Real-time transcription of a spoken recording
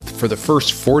For the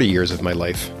first 40 years of my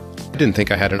life, I didn't think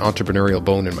I had an entrepreneurial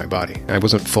bone in my body. I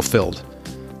wasn't fulfilled.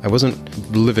 I wasn't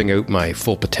living out my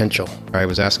full potential. I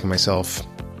was asking myself,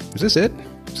 is this it?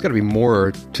 There's got to be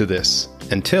more to this.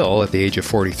 Until at the age of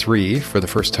 43, for the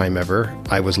first time ever,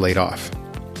 I was laid off.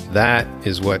 That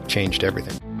is what changed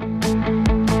everything.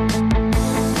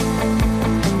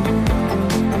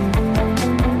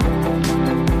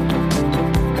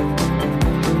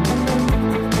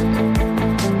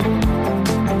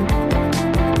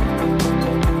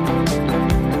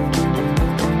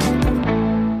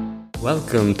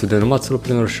 Welcome to the Nomad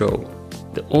Solopreneur Show,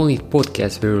 the only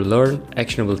podcast where you learn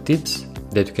actionable tips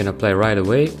that you can apply right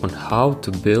away on how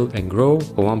to build and grow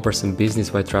a one-person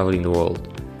business while traveling the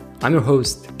world. I'm your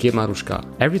host, Marushka.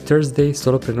 Every Thursday,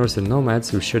 solopreneurs and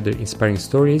nomads will share their inspiring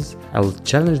stories. I will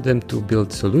challenge them to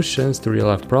build solutions to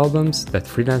real-life problems that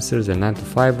freelancers and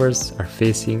 9-to-5ers are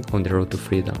facing on the road to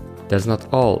freedom. That's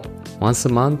not all. Once a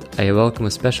month, I welcome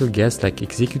a special guest like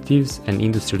executives and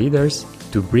industry leaders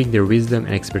to bring their wisdom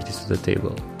and expertise to the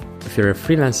table. If you're a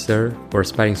freelancer or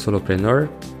aspiring solopreneur,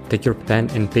 take your pen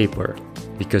and paper,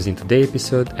 because in today's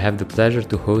episode, I have the pleasure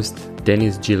to host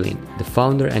Dennis Geelen, the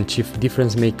founder and chief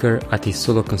difference maker at his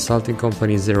solo consulting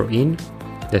company Zero In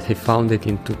that he founded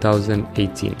in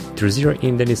 2018. Through Zero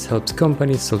In, Dennis helps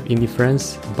companies solve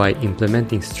indifference by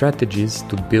implementing strategies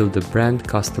to build a brand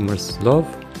customers love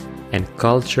and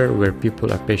culture where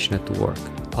people are passionate to work.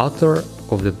 Author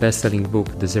of the best-selling book,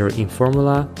 The Zero In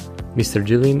Formula, Mr.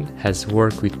 Geelen has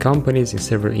worked with companies in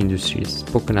several industries,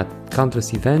 spoken at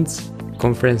countless events,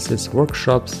 conferences,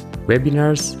 workshops,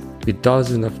 webinars, with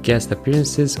dozens of guest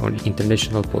appearances on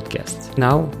international podcasts.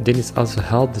 Now, Dennis also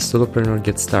helped the solopreneur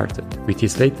get started with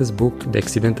his latest book, The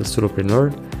Accidental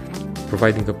Solopreneur,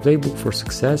 providing a playbook for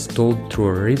success told through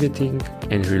a riveting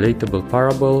and relatable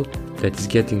parable that is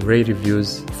getting rave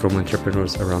reviews from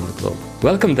entrepreneurs around the globe.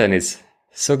 Welcome, Dennis.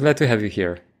 So glad to have you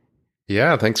here.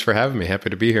 Yeah, thanks for having me. Happy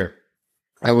to be here.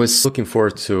 I was looking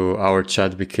forward to our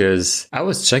chat because I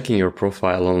was checking your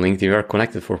profile on LinkedIn. We are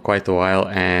connected for quite a while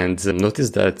and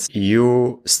noticed that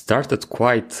you started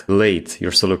quite late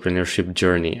your solopreneurship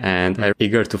journey. And I'm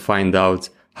eager to find out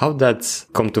how that's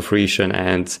come to fruition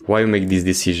and why you make this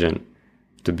decision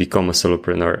to become a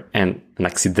solopreneur and an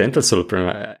accidental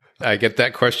solopreneur. I get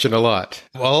that question a lot.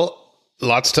 Well,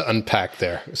 lots to unpack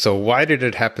there. So why did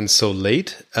it happen so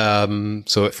late?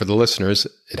 So for the listeners,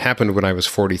 it happened when I was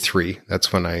 43.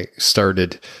 That's when I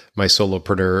started my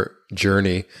solopreneur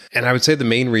journey. And I would say the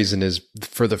main reason is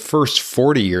for the first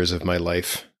 40 years of my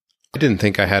life, I didn't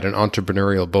think I had an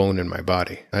entrepreneurial bone in my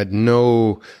body. I had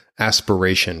no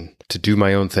aspiration to do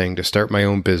my own thing, to start my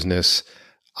own business.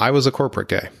 I was a corporate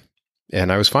guy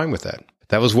and I was fine with that.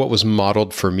 That was what was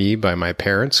modeled for me by my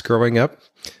parents growing up.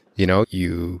 You know,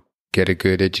 you get a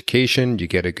good education, you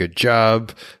get a good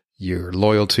job, you're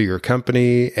loyal to your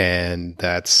company, and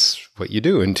that's what you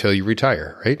do until you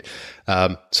retire, right?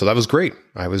 So that was great.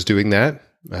 I was doing that.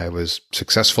 I was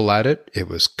successful at it. It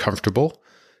was comfortable.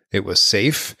 It was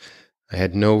safe. I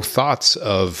had no thoughts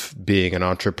of being an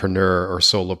entrepreneur or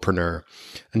solopreneur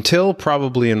until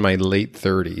probably in my late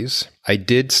 30s. I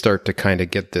did start to kind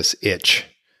of get this itch.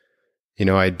 You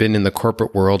know, I'd been in the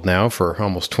corporate world now for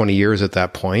almost 20 years at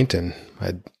that point, and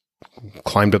I'd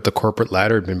climbed up the corporate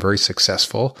ladder, had been very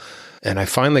successful. And I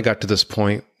finally got to this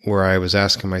point where I was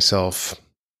asking myself,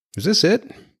 is this it?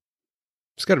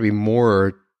 There's got to be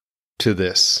more to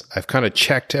this. I've kind of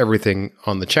checked everything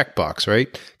on the checkbox,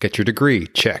 right? Get your degree,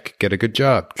 check. Get a good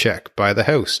job, check. Buy the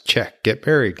house, check. Get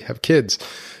married, have kids,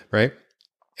 right?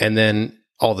 And then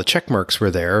all the check marks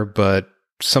were there, but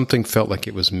something felt like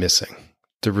it was missing.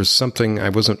 There was something, I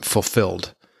wasn't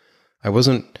fulfilled. I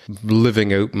wasn't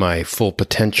living out my full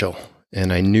potential,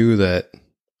 and I knew that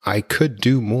I could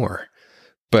do more,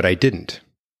 but I didn't.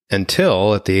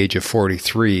 Until at the age of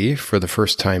 43, for the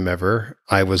first time ever,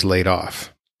 I was laid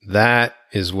off. That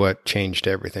is what changed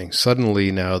everything.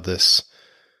 Suddenly now this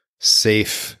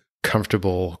safe,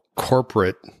 comfortable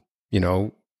corporate,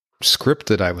 script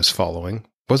that I was following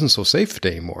wasn't so safe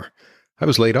anymore. I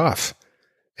was laid off,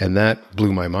 and that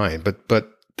blew my mind. But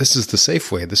this is the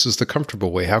safe way. This is the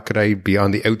comfortable way. How could I be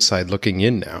on the outside looking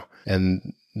in now?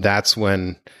 And that's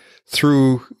when,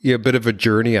 through a bit of a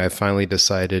journey, I finally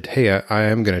decided, hey, I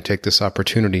am going to take this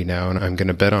opportunity now, and I'm going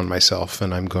to bet on myself,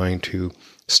 and I'm going to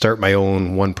start my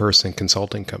own one-person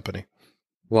consulting company.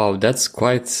 Wow, that's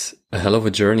quite a hell of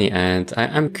a journey. And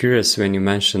I'm curious, when you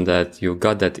mentioned that you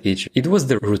got that itch, it was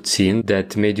the routine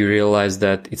that made you realize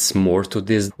that it's more to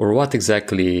this, or what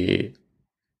exactly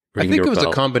I think it was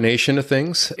a combination of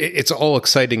things. It's all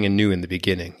exciting and new in the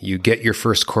beginning. You get your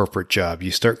first corporate job.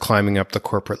 You start climbing up the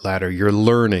corporate ladder. You're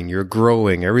learning, you're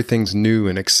growing. Everything's new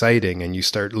and exciting. And you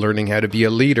start learning how to be a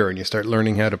leader, and you start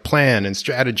learning how to plan and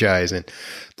strategize. And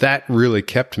that really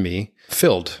kept me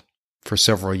filled for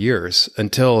several years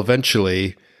until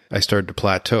eventually I started to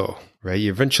plateau, right?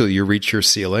 Eventually you reach your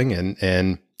ceiling,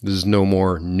 and there's no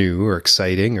more new or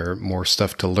exciting or more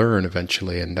stuff to learn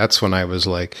eventually. And that's when I was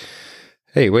like,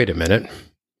 hey, wait a minute.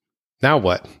 Now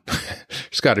what?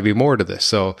 There's got to be more to this.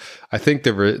 So I think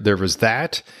there was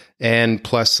that. And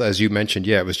plus, as you mentioned,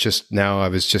 I was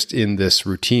just in this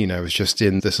routine. I was just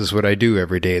in, this is what I do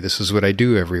every day. This is what I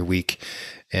do every week.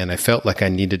 And I felt like I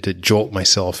needed to jolt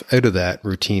myself out of that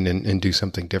routine and do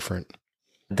something different.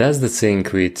 That's the thing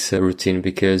with routine,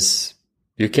 because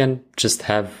you can just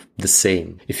have the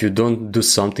same. If you don't do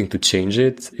something to change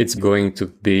it, it's going to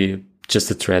be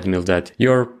just a treadmill that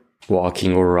you're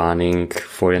walking or running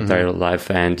for your entire life,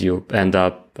 and you end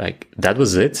up like, that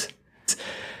was it.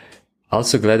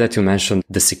 Also glad that you mentioned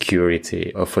the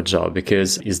security of a job,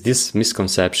 because is this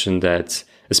misconception that,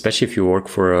 especially if you work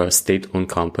for a state-owned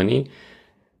company,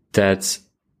 that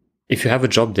if you have a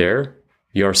job there,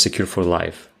 you're secure for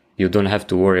life. You don't have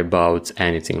to worry about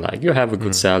anything. Like, you have a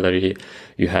good salary,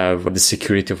 you have the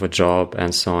security of a job,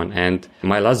 and so on. And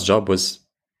my last job was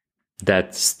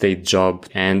that state job.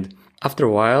 And after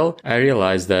a while, I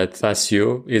realized that as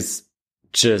you is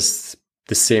just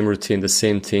the same routine, the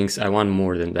same things. I want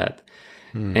more than that.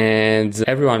 And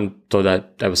everyone thought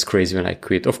that I was crazy when I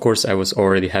quit. Of course, I was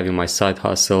already having my side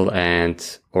hustle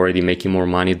and already making more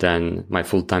money than my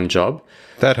full-time job.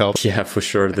 That helped. Yeah, for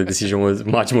sure. The decision was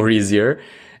much more easier.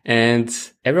 And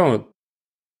everyone,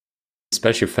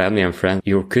 especially family and friends,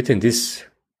 you're quitting this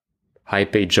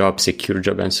high-paid job, secure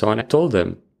job, and so on. I told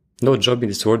them, no job in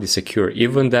this world is secure.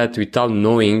 Even that, without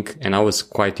knowing, and I was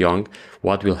quite young,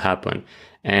 what will happen.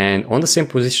 And on the same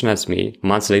position as me,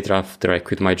 months later after I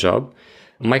quit my job,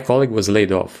 my colleague was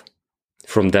laid off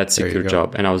from that secure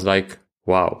job. And I was like,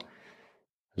 wow,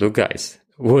 look guys,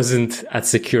 wasn't as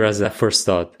secure as I first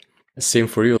thought. Same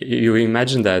for you. You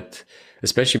imagine that,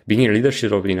 especially being in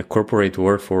leadership or in a corporate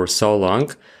world for so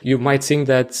long, you might think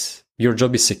that your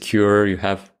job is secure. You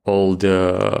have all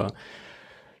the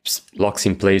locks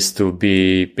in place to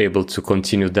be able to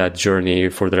continue that journey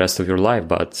for the rest of your life.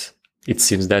 But it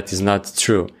seems that is not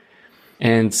true.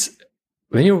 And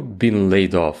when you've been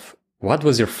laid off, what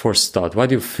was your first thought? Why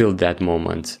do you feel that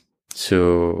moment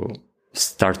to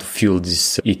start to feel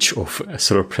this itch of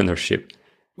solopreneurship?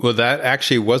 Well, that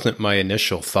actually wasn't my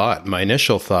initial thought. My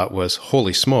initial thought was,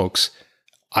 holy smokes,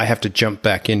 I have to jump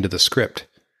back into the script.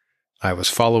 I was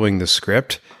following the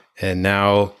script, and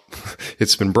now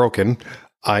it's been broken.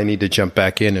 I need to jump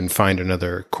back in and find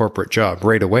another corporate job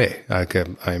right away.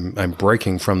 I'm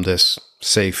breaking from this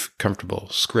safe, comfortable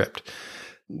script.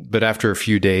 But after a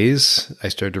few days, I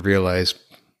started to realize,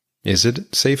 is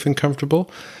it safe and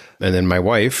comfortable? And then my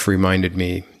wife reminded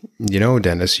me,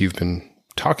 Dennis, you've been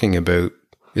talking about,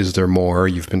 is there more?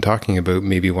 You've been talking about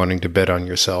maybe wanting to bet on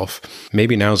yourself.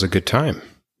 Maybe now's a good time.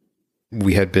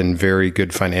 We had been very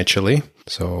good financially,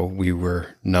 so we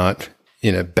were not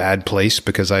in a bad place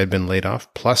because I had been laid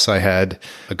off. Plus, I had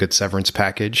a good severance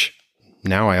package.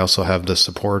 Now I also have the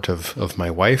support of my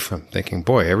wife. I'm thinking,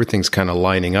 boy, everything's kind of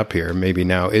lining up here. Maybe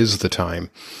now is the time.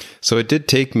 So it did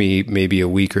take me maybe a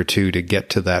week or two to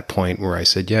get to that point where I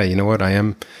said, yeah, you know what? I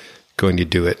am going to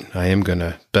do it. I am going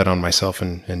to bet on myself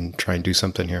and try and do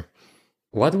something here.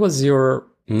 What was your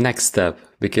next step?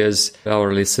 Because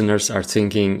our listeners are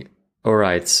thinking, all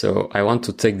right, so I want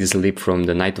to take this leap from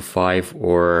the 9 to 5,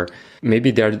 or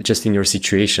maybe they're just in your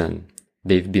situation.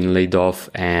 They've been laid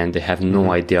off and they have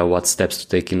no idea what steps to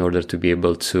take in order to be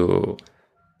able to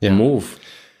move.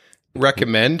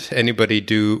 Recommend anybody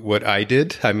do what I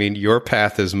did. I mean, your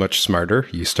path is much smarter.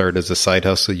 You start as a side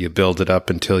hustle, you build it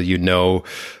up until you know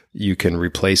you can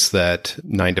replace that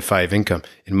 9 to 5 income.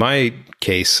 In my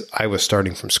case, I was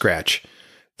starting from scratch.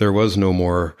 There was no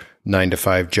more 9 to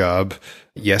 5 job.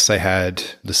 Yes, I had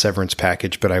the severance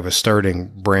package, but I was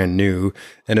starting brand new.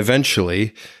 And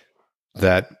eventually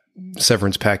that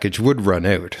severance package would run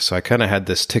out. So I kind of had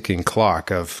this ticking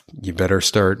clock of, you better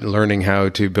start learning how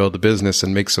to build a business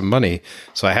and make some money.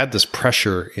 So I had this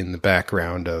pressure in the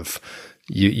background of,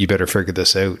 you better figure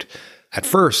this out. At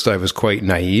first, I was quite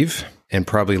naive and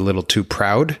probably a little too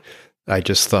proud. I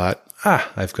just thought,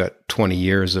 I've got 20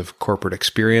 years of corporate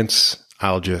experience.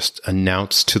 I'll just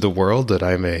announce to the world that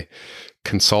I'm a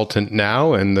consultant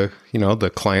now, and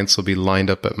the clients will be lined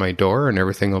up at my door and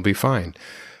everything will be fine.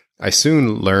 I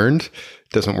soon learned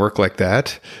it doesn't work like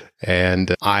that.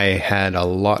 And I had a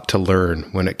lot to learn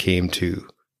when it came to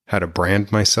how to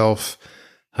brand myself,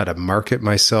 how to market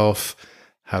myself,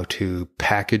 how to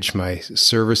package my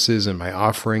services and my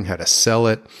offering, how to sell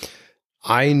it.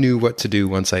 I knew what to do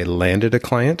once I landed a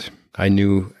client. I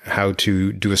knew how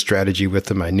to do a strategy with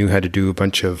them. I knew how to do a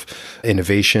bunch of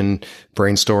innovation,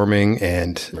 brainstorming,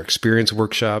 and experience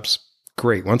workshops.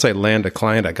 Great. Once I land a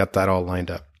client, I got that all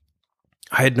lined up.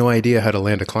 I had no idea how to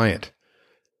land a client,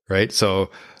 right?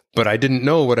 So, but I didn't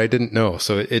know what I didn't know.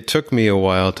 So it took me a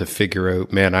while to figure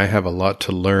out, man, I have a lot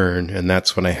to learn. And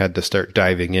that's when I had to start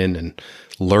diving in and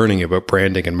learning about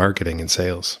branding and marketing and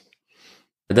sales.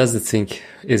 That's the thing,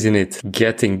 isn't it?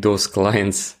 Getting those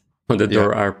clients on the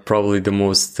door are probably the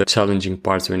most challenging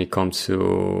parts when it comes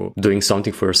to doing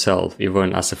something for yourself,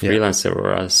 even as a freelancer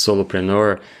or a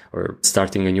solopreneur or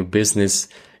starting a new business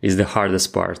is the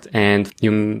hardest part. And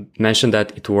you mentioned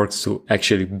that it works to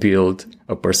actually build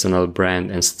a personal brand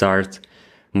and start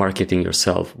marketing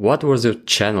yourself. What was the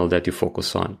channel that you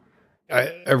focus on?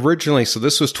 Originally, so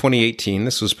this was 2018.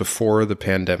 This was before the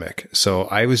pandemic. So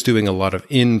I was doing a lot of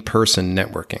in-person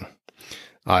networking.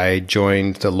 I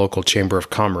joined the local chamber of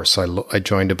commerce. I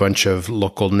joined a bunch of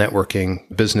local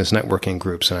business networking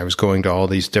groups, and I was going to all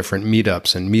these different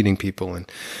meetups and meeting people and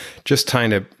just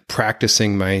kind of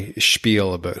practicing my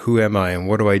spiel about who am I and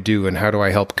what do I do and how do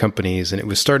I help companies. And it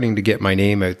was starting to get my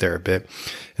name out there a bit.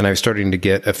 And I was starting to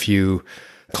get a few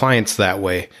clients that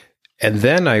way. And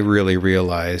then I really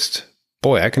realized,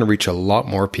 boy, I can reach a lot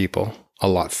more people a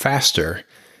lot faster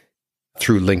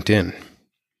through LinkedIn.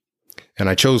 And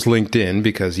I chose LinkedIn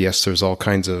because, yes, there's all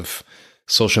kinds of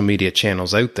social media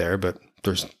channels out there, but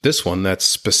there's this one that's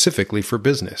specifically for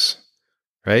business,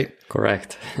 right?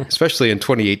 Correct. Especially in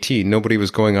 2018, nobody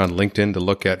was going on LinkedIn to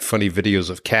look at funny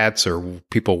videos of cats or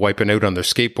people wiping out on their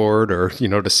skateboard or,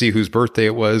 to see whose birthday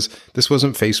it was. This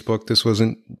wasn't Facebook. This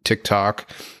wasn't TikTok.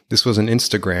 This wasn't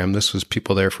Instagram. This was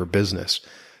people there for business.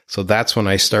 So that's when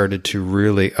I started to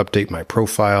really update my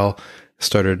profile,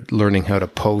 started learning how to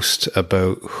post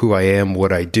about who I am,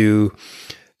 what I do,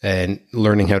 and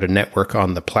learning how to network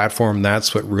on the platform.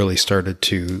 That's what really started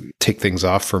to take things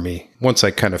off for me once I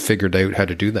kind of figured out how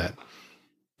to do that.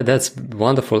 That's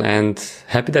wonderful, and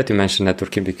happy that you mentioned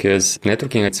networking, because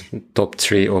networking is top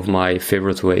 3 of my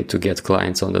favorite way to get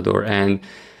clients on the door. And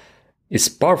it's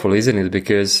powerful, isn't it?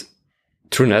 Because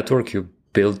through network, you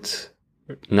build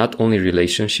not only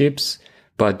relationships,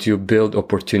 but you build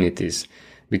opportunities.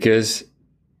 Because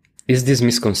is this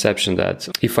misconception that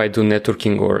if I do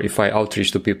networking or if I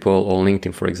outreach to people on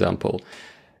LinkedIn, for example,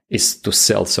 is to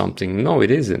sell something? No, it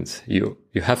isn't. You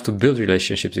have to build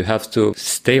relationships. You have to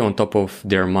stay on top of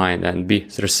their mind and be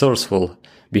resourceful,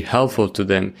 be helpful to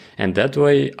them. And that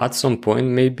way, at some point,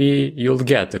 maybe you'll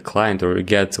get a client or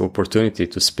get opportunity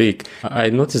to speak. I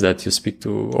noticed that you speak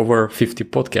to over 50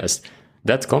 podcasts.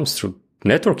 That comes through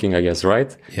networking, I guess,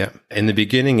 right? Yeah. In the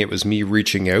beginning, it was me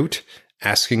reaching out,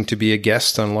 asking to be a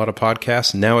guest on a lot of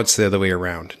podcasts. Now it's the other way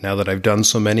around. Now that I've done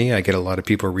so many, I get a lot of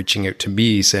people reaching out to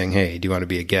me saying, hey, do you want to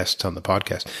be a guest on the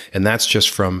podcast? And that's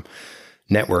just from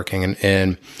networking.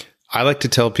 And I like to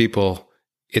tell people,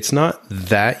 it's not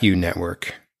that you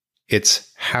network,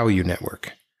 it's how you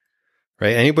network,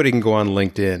 right? Anybody can go on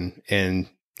LinkedIn and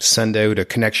send out a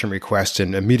connection request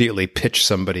and immediately pitch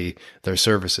somebody their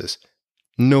services.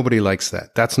 Nobody likes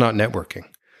that. That's not networking.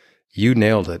 You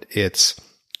nailed it. It's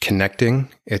connecting,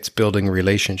 it's building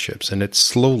relationships, and it's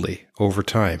slowly over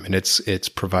time, and it's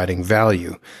providing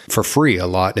value for free a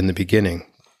lot in the beginning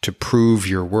to prove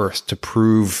your worth, to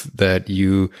prove that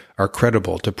you are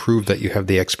credible, to prove that you have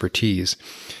the expertise.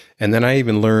 And then I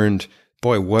even learned,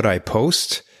 boy, what I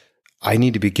post, I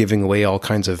need to be giving away all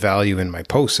kinds of value in my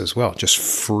posts as well. Just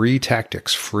free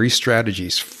tactics, free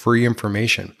strategies, free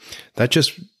information. That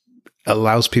just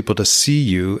allows people to see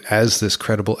you as this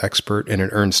credible expert, and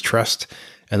it earns trust.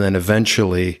 And then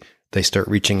eventually they start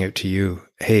reaching out to you.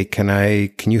 Hey, can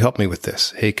you help me with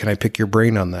this? Hey, can I pick your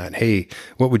brain on that? Hey,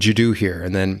 what would you do here?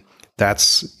 And then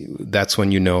that's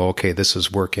when you know, okay, this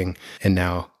is working. And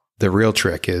now the real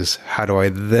trick is, how do I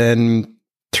then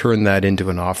turn that into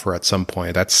an offer at some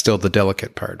point? That's still the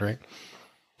delicate part, right?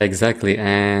 Exactly.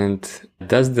 And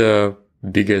that's the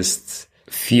biggest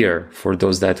fear for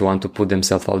those that want to put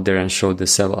themselves out there and show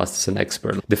themselves as an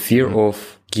expert. The fear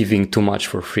of giving too much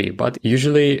for free. But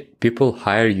usually people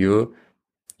hire you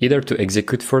either to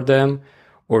execute for them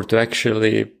or to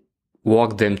actually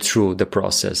walk them through the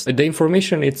process. The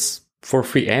information, it's for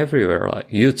free everywhere, like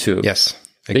YouTube. Yes,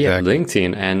 exactly.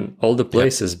 LinkedIn and all the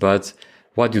places. Yep. But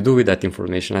what you do with that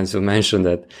information, as you mentioned,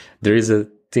 that there is a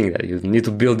thing that you need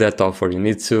to build that offer. You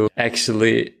need to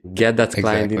actually get that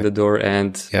client in the door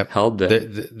and help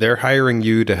them. They're hiring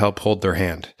you to help hold their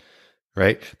hand,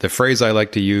 right? The phrase I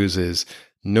like to use is,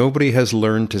 Nobody has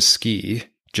learned to ski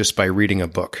just by reading a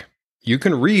book. You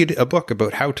can read a book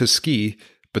about how to ski,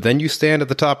 but then you stand at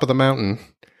the top of the mountain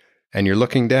and you're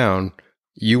looking down.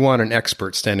 You want an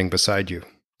expert standing beside you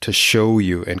to show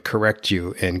you and correct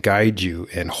you and guide you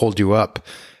and hold you up.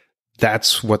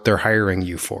 That's what they're hiring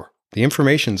you for. The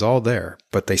information's all there,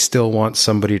 but they still want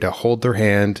somebody to hold their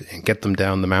hand and get them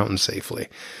down the mountain safely.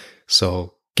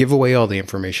 So give away all the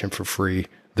information for free.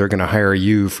 They're going to hire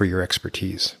you for your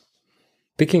expertise.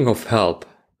 Speaking of help,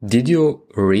 did you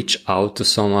reach out to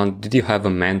someone? Did you have a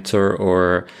mentor,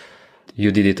 or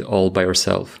you did it all by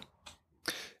yourself?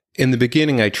 In the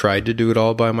beginning, I tried to do it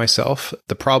all by myself.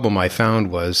 The problem I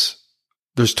found was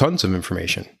there's tons of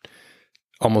information,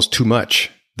 almost too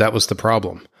much. That was the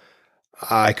problem.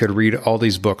 I could read all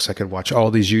these books. I could watch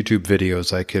all these YouTube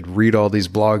videos. I could read all these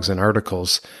blogs and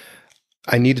articles.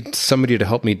 I needed somebody to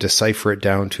help me decipher it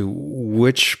down to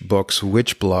which books,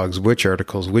 which blogs, which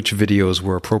articles, which videos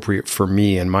were appropriate for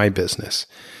me and my business.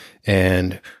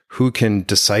 And who can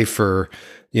decipher,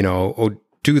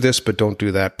 do this, but don't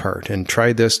do that part. And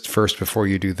try this first before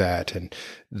you do that. And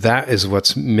that is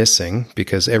what's missing,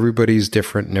 because everybody's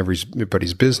different and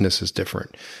everybody's business is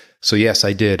different. So yes,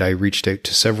 I did. I reached out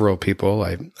to several people.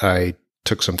 I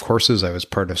took some courses. I was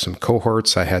part of some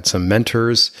cohorts. I had some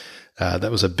mentors.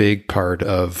 That was a big part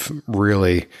of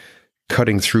really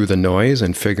cutting through the noise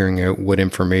and figuring out what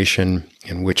information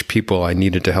and which people I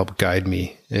needed to help guide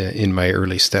me in my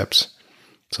early steps.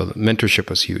 So the mentorship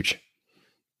was huge.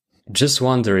 Just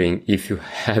wondering if you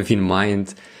have in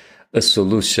mind a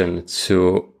solution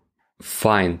to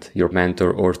find your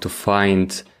mentor or to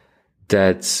find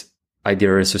that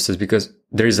ideal resources, because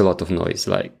there is a lot of noise.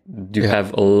 Like you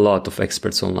have a lot of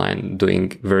experts online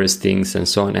doing various things and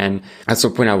so on. And at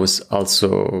some point I was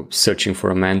also searching for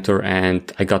a mentor, and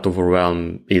I got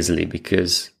overwhelmed easily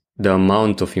because the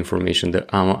amount of information,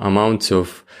 the amount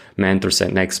of mentors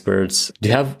and experts. Do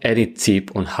you have any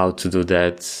tip on how to do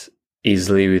that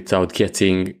easily without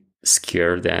getting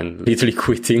scared and literally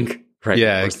quitting? Right.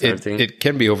 Yeah, it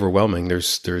can be overwhelming.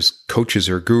 There's coaches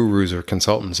or gurus or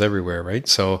consultants everywhere, right?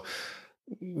 So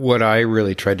what I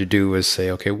really tried to do was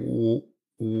say, okay,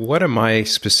 what am I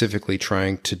specifically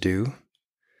trying to do?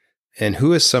 And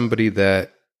who is somebody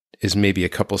that is maybe a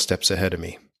couple steps ahead of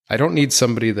me? I don't need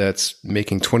somebody that's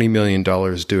making $20 million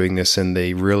doing this and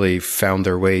they really found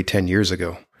their way 10 years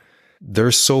ago.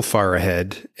 They're so far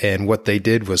ahead, and what they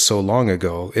did was so long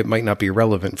ago, it might not be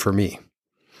relevant for me.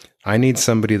 I need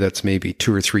somebody that's maybe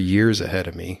 2 or 3 years ahead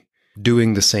of me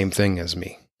doing the same thing as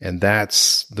me. And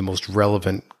that's the most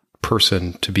relevant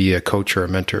person to be a coach or a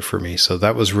mentor for me. So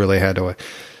that was really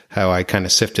how I kind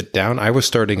of sifted down. I was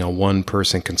starting a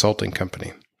one-person consulting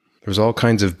company. There's all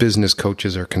kinds of business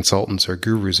coaches or consultants or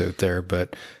gurus out there,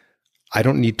 but I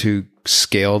don't need to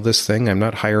scale this thing. I'm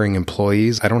not hiring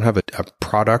employees. I don't have a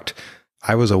product.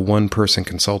 I was a one-person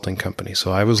consulting company.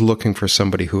 So I was looking for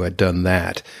somebody who had done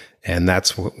that. And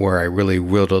that's where I really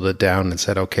whittled it down and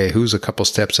said, okay, who's a couple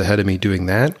steps ahead of me doing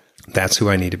that? That's who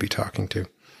I need to be talking to.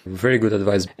 Very good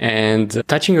advice. And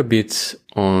touching a bit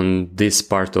on this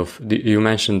part of, you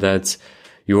mentioned that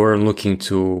you weren't looking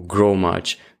to grow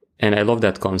much. And I love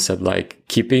that concept, like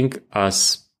keeping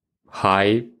as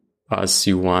high as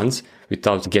you want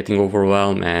without getting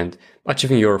overwhelmed and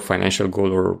achieving your financial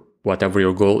goal or whatever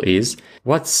your goal is.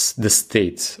 What's the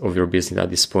state of your business at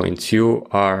this point? You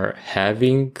are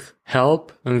having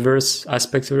help in various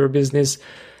aspects of your business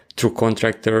through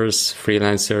contractors,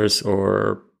 freelancers,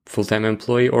 or full-time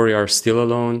employee, or you are still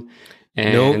alone?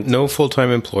 And No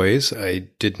full-time employees. I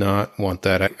did not want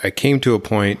that. I came to a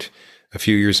point a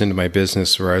few years into my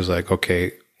business where I was like,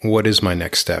 okay, what is my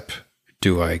next step?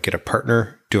 Do I get a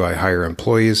partner? Do I hire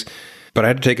employees? But I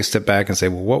had to take a step back and say,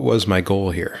 well, what was my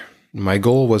goal here? My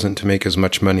goal wasn't to make as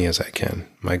much money as I can.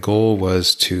 My goal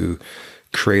was to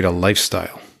create a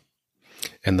lifestyle.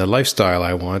 And the lifestyle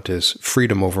I want is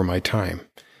freedom over my time.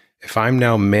 If I'm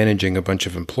now managing a bunch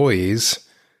of employees,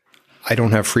 I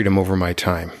don't have freedom over my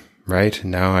time, right?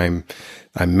 Now I'm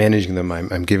managing them.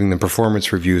 I'm giving them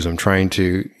performance reviews. I'm trying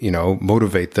to,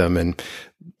 motivate them. And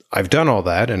I've done all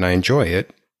that and I enjoy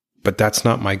it, but that's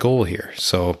not my goal here.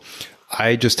 So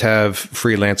I just have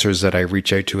freelancers that I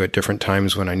reach out to at different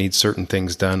times when I need certain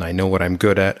things done. I know what I'm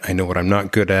good at. I know what I'm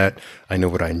not good at. I know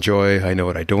what I enjoy. I know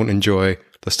what I don't enjoy.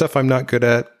 The stuff I'm not good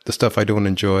at, the stuff I don't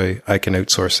enjoy, I can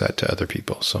outsource that to other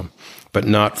people. So, but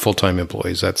not full-time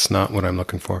employees. That's not what I'm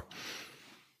looking for.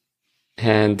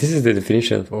 And this is the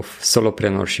definition of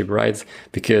solopreneurship, right?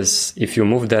 Because if you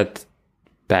move that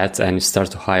path and you start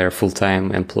to hire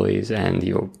full-time employees and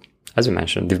you, as you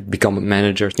mentioned, become a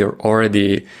manager, you're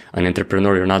already an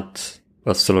entrepreneur. You're not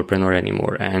a solopreneur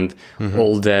anymore, and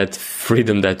all that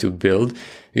freedom that you build.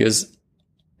 Because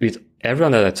with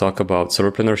everyone that I talk about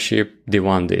solopreneurship, they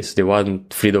want this. They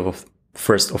want freedom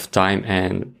of time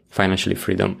and financially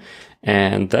freedom.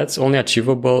 And that's only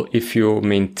achievable if you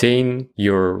maintain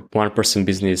your one-person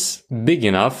business big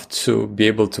enough to be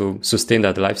able to sustain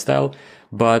that lifestyle,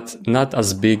 but not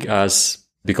as big as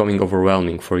becoming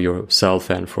overwhelming for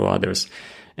yourself and for others.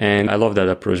 And I love that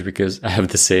approach because I have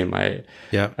the same. I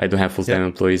don't have full-time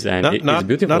employees, and it's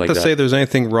beautiful. Not like to that. say there's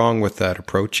anything wrong with that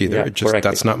approach either. Yeah, It just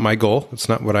that's not my goal. It's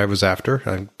not what I was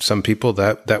after. Some people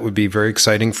that would be very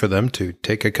exciting for them to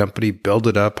take a company, build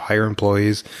it up, hire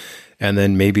employees, and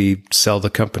then maybe sell the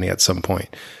company at some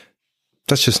point.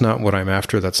 That's just not what I'm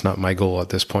after. That's not my goal at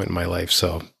this point in my life.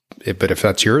 So, but if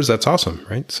that's yours, that's awesome,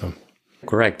 right? So.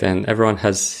 Correct. And everyone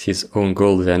has his own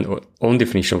goals and own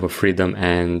definition of freedom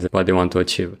and what they want to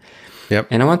achieve. Yep.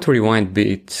 And I want to rewind a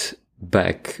bit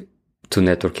back to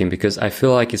networking because I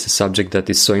feel like it's a subject that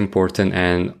is so important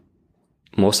and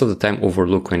most of the time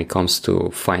overlooked when it comes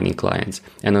to finding clients.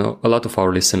 And a lot of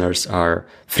our listeners are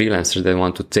freelancers that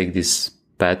want to take this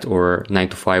path, or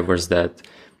 9-to-5ers that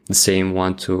the same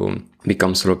want to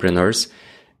become solopreneurs.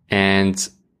 And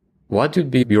what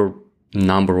would be your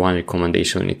number one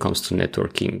recommendation when it comes to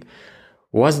networking?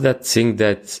 What's that thing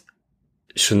that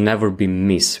should never be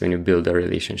missed when you build a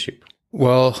relationship?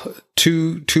 Well,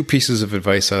 two pieces of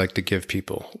advice I like to give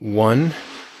people. One,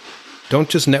 don't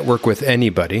just network with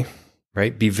anybody,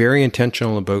 right? Be very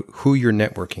intentional about who you're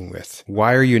networking with.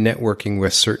 Why are you networking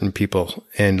with certain people?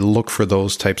 And look for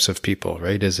those types of people,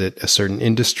 right? Is it a certain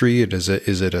industry? Is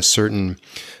it a certain,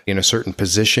 in a certain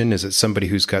position? Is it somebody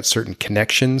who's got certain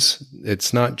connections?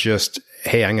 It's not just,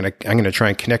 hey, I'm going to try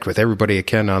and connect with everybody I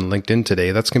can on LinkedIn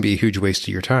today. That's going to be a huge waste of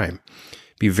your time.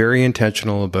 Be very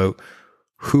intentional about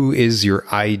who is your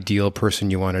ideal person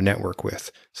you want to network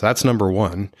with. So that's number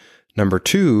one. Number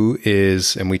two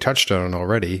is, and we touched on it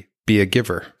already, be a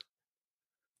giver.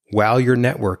 While you're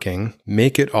networking,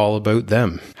 make it all about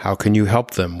them. How can you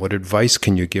help them? What advice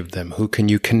can you give them? Who can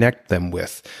you connect them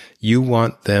with? You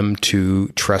want them to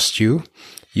trust you.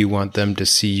 You want them to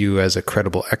see you as a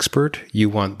credible expert. You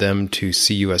want them to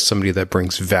see you as somebody that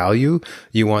brings value.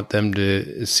 You want them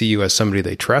to see you as somebody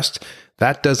they trust.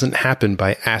 That doesn't happen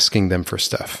by asking them for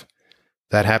stuff.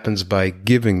 That happens by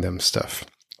giving them stuff.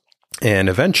 And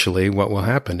eventually what will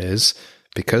happen is,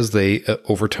 because they,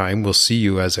 over time, will see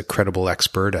you as a credible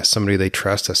expert, as somebody they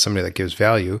trust, as somebody that gives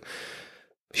value,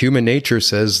 human nature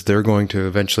says they're going to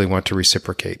eventually want to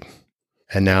reciprocate.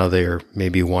 And now they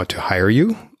maybe want to hire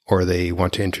you, or they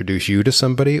want to introduce you to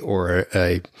somebody, or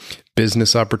a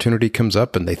business opportunity comes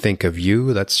up and they think of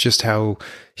you. That's just how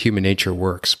human nature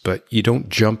works. But you don't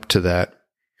jump to that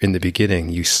in the beginning.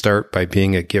 You start by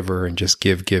being a giver and just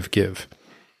give.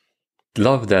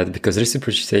 Love that, because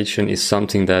reciprocation is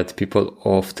something that people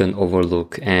often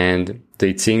overlook, and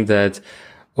they think that,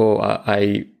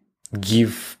 I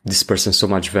give this person so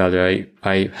much value,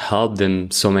 I help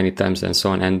them so many times and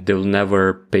so on, and they'll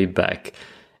never pay back.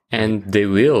 And they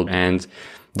will, and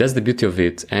that's the beauty of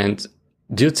it. And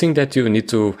do you think that you need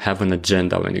to have an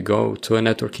agenda when you go to a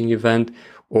networking event,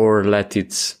 or let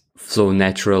it flow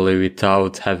naturally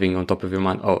without having on top of your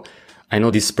mind, I know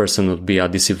this person will be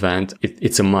at this event.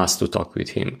 It's a must to talk with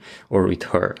him or with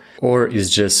her. Or is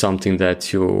just something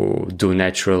that you do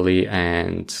naturally?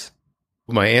 And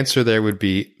my answer there would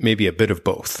be maybe a bit of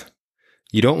both.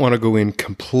 You don't want to go in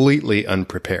completely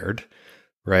unprepared,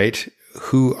 right?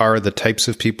 Who are the types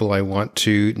of people I want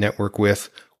to network with?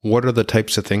 What are the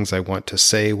types of things I want to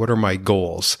say? What are my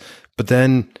goals? But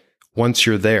then once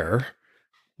you're there,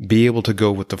 be able to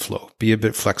go with the flow. Be a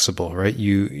bit flexible, right?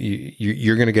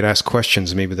 You're going to get asked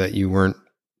questions maybe that you weren't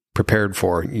prepared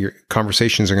for. Your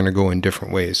conversations are going to go in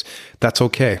different ways. That's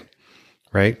okay,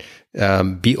 right?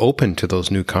 Be open to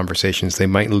those new conversations. They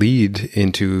might lead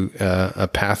into a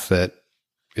path that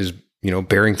is,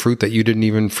 bearing fruit that you didn't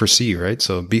even foresee, right?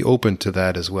 So be open to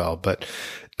that as well, but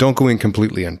don't go in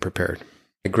completely unprepared.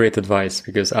 Great advice,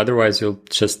 because otherwise you'll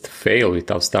just fail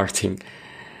without starting.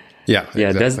 Yeah,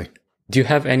 exactly. Do you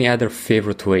have any other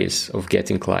favorite ways of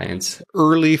getting clients?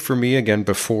 Early for me, again,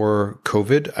 before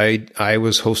COVID, I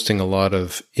was hosting a lot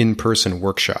of in-person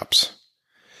workshops.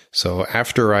 So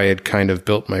after I had kind of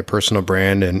built my personal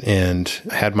brand and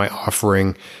had my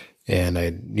offering, and I,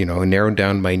 narrowed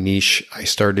down my niche, I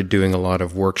started doing a lot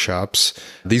of workshops.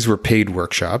 These were paid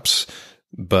workshops,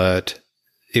 but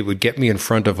it would get me in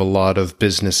front of a lot of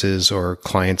businesses or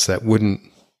clients that wouldn't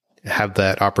have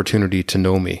that opportunity to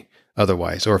know me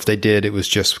otherwise. Or if they did, it was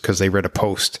just because they read a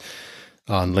post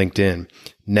on LinkedIn.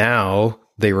 Now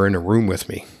they were in a room with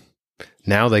me.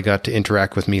 Now they got to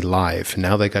interact with me live.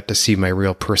 Now they got to see my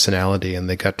real personality, and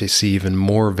they got to see even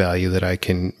more value that I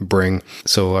can bring.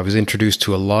 So I was introduced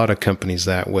to a lot of companies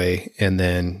that way. And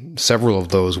then several of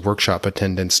those workshop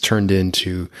attendants turned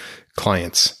into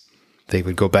clients. They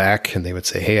would go back and they would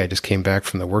say, hey, I just came back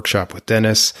from the workshop with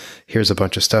Dennis. Here's a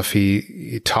bunch of stuff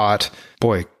he taught.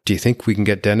 Boy, do you think we can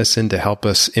get Dennis in to help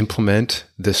us implement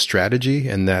this strategy?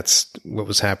 And that's what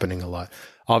was happening a lot.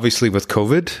 Obviously, with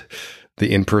COVID,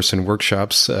 the in-person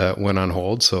workshops went on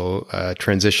hold. So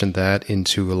transitioned that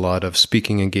into a lot of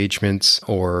speaking engagements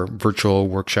or virtual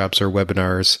workshops or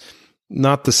webinars.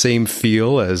 Not the same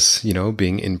feel as,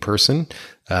 being in person.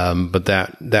 But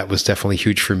that was definitely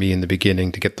huge for me in the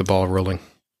beginning to get the ball rolling.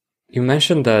 You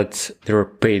mentioned that there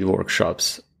were paid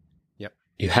workshops. Yep.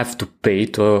 You have to pay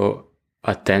to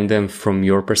attend them from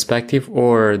your perspective,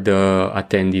 or the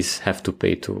attendees have to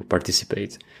pay to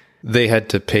participate? They had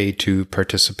to pay to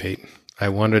participate. I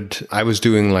was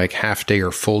doing like half day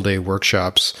or full day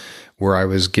workshops where I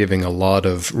was giving a lot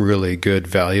of really good,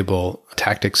 valuable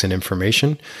tactics and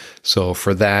information. So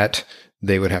for that,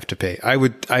 they would have to pay. I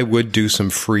would do some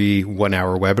free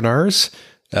 1-hour webinars,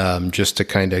 just to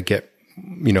kind of get,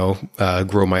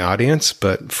 grow my audience.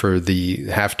 But for the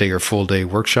half day or full day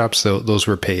workshops, those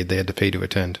were paid. They had to pay to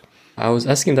attend. I was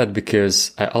asking that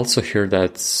because I also hear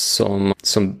that some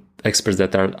experts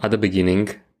that are at the beginning,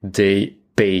 they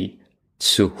pay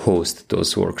to host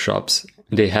those workshops.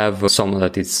 They have someone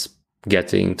that is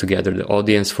getting together the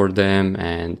audience for them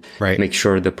and make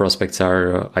sure the prospects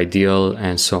are ideal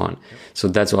and so on. So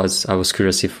that's what I was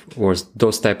curious if it was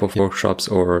those type of workshops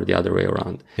or the other way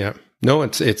around. Yeah. No,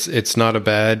 it's not a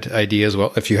bad idea as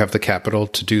well. If you have the capital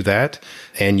to do that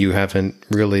and you haven't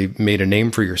really made a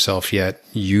name for yourself yet,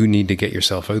 you need to get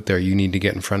yourself out there. You need to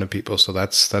get in front of people. So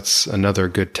that's another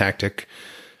good tactic,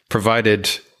 provided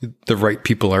the right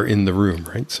people are in the room,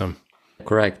 right? So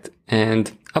correct.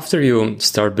 And after you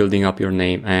start building up your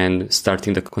name and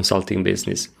starting the consulting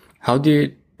business, how do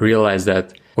you realize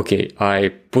that, okay,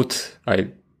 I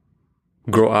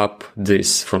grow up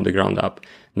this from the ground up.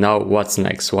 Now what's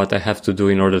next? What I have to do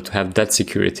in order to have that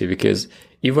security? Because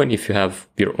even if you have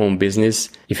your own business,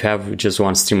 if you have just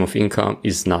one stream of income,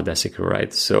 it's not that secure,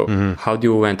 right? So how do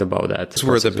you went about that? That's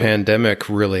where the pandemic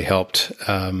really helped.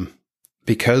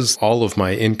 Because all of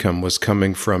my income was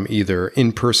coming from either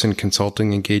in-person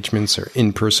consulting engagements or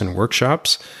in-person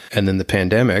workshops, and then the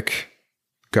pandemic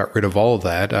got rid of all of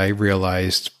that, I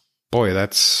realized, boy,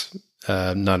 that's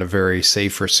not a very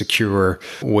safe or secure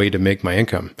way to make my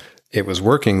income. It was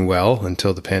working well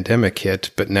until the pandemic hit,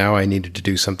 but now I needed to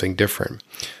do something different.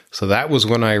 So that was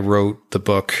when I wrote the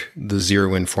book, The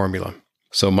Zero In Formula.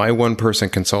 So my one-person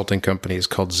consulting company is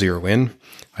called Zero In.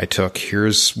 I took,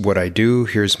 here's what I do,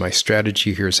 here's my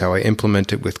strategy, here's how I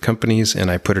implement it with companies,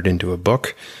 and I put it into a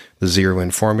book, The Zero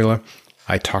In Formula.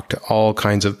 I talked to all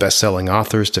kinds of best-selling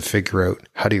authors to figure out,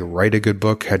 how do you write a good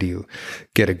book? How do you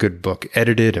get a good book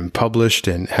edited and published?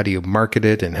 And how do you market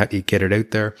it? And how do you get it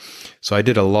out there? So I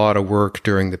did a lot of work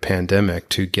during the pandemic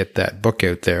to get that book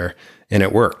out there, and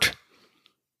it worked.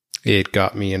 It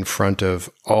got me in front of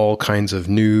all kinds of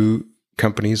new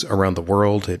companies around the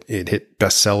world. It hit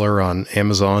bestseller on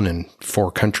Amazon in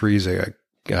 4 countries. It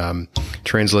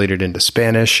translated into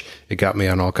Spanish. It got me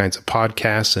on all kinds of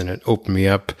podcasts, and it opened me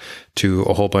up to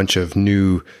a whole bunch of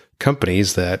new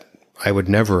companies that I would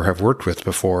never have worked with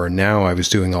before. And now I was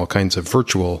doing all kinds of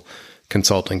virtual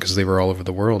consulting because they were all over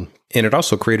the world. And it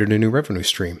also created a new revenue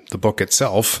stream. The book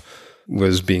itself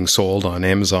was being sold on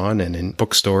Amazon and in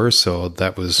bookstores. So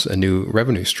that was a new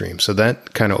revenue stream. So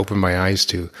that kind of opened my eyes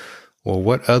to, well,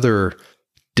 what other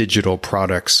digital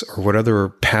products or what other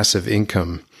passive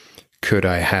income could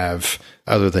I have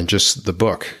other than just the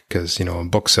book? Because, a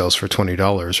book sells for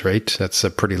 $20, right? That's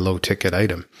a pretty low ticket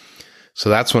item. So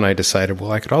that's when I decided,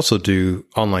 well, I could also do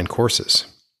online courses.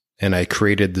 And I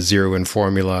created the Zero In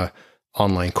Formula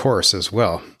online course as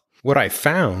well. What I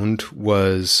found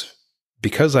was,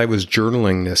 because I was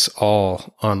journaling this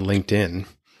all on LinkedIn,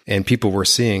 and people were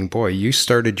seeing, boy, you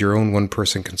started your own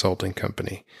one-person consulting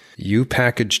company. You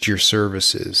packaged your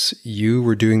services. You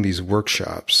were doing these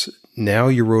workshops. Now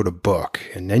you wrote a book,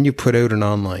 and then you put out an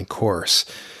online course.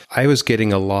 I was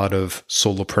getting a lot of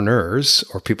solopreneurs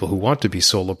or people who want to be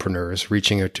solopreneurs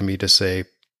reaching out to me to say,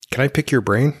 can I pick your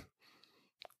brain?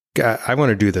 I want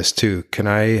to do this too. Can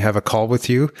I have a call with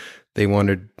you? They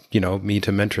wanted, me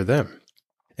to mentor them.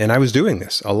 And I was doing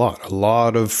this a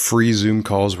lot of free Zoom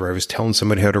calls where I was telling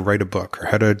somebody how to write a book or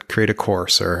how to create a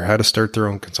course or how to start their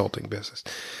own consulting business.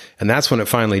 And that's when it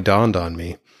finally dawned on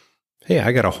me, hey,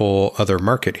 I got a whole other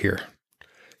market here.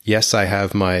 Yes, I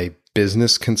have my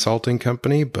business consulting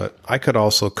company, but I could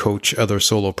also coach other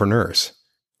solopreneurs.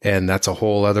 And that's a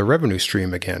whole other revenue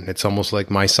stream again. It's almost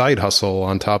like my side hustle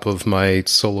on top of my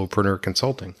solopreneur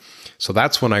consulting. So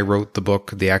that's when I wrote the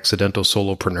book, The Accidental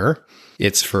Solopreneur.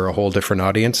 It's for a whole different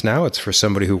audience now. It's for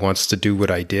somebody who wants to do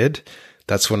what I did.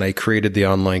 That's when I created the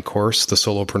online course, the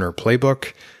Solopreneur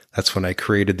Playbook. That's when I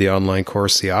created the online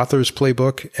course, the Author's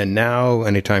Playbook. And now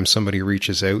anytime somebody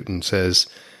reaches out and says,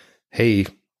 hey,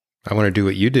 I want to do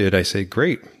what you did, I say,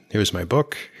 great. Here's my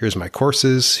book. Here's my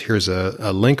courses. Here's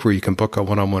a link where you can book a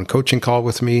one-on-one coaching call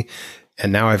with me.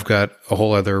 And now I've got a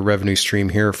whole other revenue stream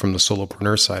here from the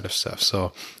solopreneur side of stuff.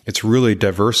 So it's really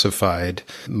diversified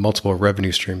multiple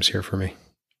revenue streams here for me.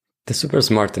 That's super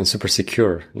smart and super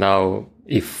secure. Now,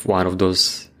 if one of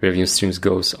those revenue streams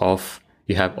goes off,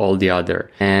 you have all the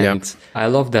other. And I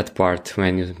love that part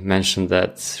when you mentioned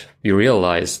that you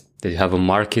realize that you have a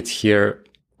market here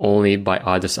only by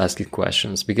others asking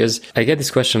questions, because I get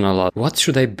this question a lot. What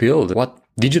should I build? What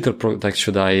digital product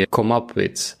should I come up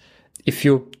with? If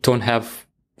you don't have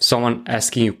someone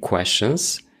asking you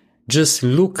questions, just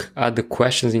look at the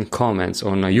questions in comments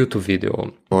on a YouTube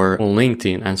video or on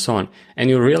LinkedIn and so on.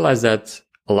 And you realize that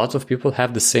a lot of people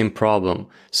have the same problem.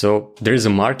 So there is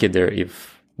a market there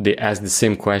if they ask the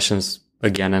same questions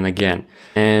again and again.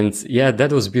 And yeah,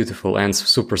 that was beautiful and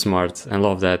super smart. I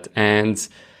love that. And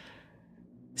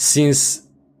since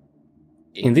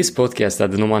in this podcast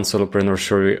at the No One Solopreneur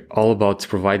Show, we're all about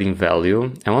providing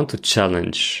value, I want to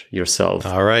challenge yourself.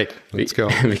 All right, let's go.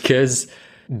 Because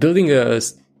building a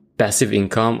passive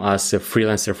income as a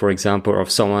freelancer, for example, or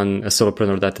someone, a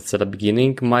solopreneur that's at the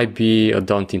beginning, might be a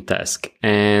daunting task.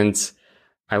 And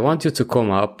I want you to come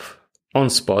up on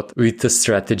spot with a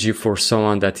strategy for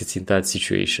someone that is in that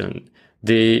situation.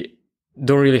 They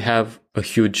don't really have a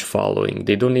huge following.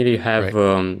 They don't really have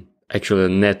actually a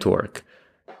network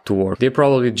to work. They're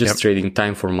probably just trading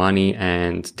time for money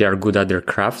and they are good at their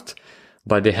craft,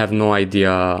 but they have no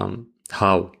idea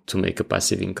how to make a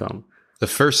passive income. The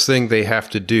first thing they have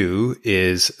to do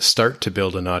is start to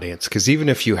build an audience. Because even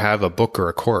if you have a book or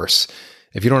a course,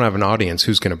 if you don't have an audience,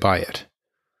 who's going to buy it?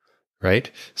 Right?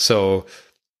 So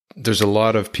there's a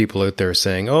lot of people out there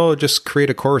saying, oh, just create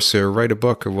a course or write a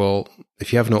book. Or, well,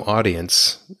 if you have no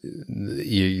audience,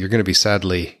 you're going to be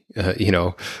sadly,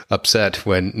 upset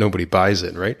when nobody buys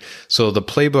it, right? So the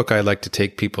playbook I like to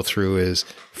take people through is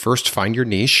first find your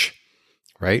niche,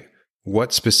 right?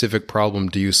 What specific problem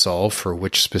do you solve for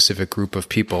which specific group of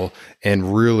people,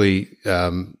 and really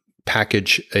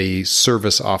package a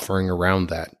service offering around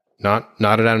that. Not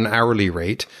at an hourly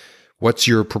rate. What's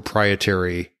your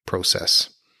proprietary process?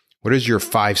 What is your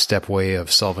 5-step way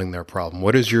of solving their problem?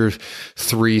 What is your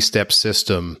 3-step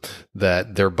system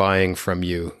that they're buying from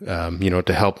you,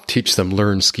 to help teach them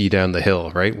learn ski down the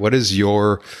hill, right? What is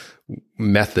your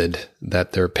method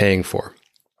that they're paying for?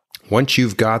 Once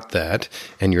you've got that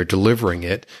and you're delivering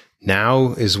it,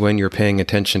 now is when you're paying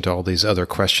attention to all these other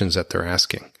questions that they're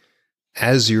asking.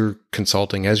 As you're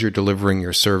consulting, as you're delivering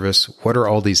your service, what are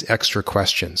all these extra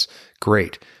questions?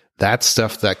 Great. That's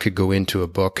stuff that could go into a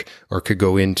book or could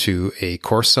go into a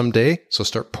course someday. So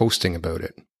start posting about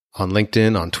it on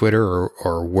LinkedIn, on Twitter,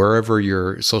 or wherever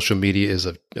your social media is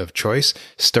of choice.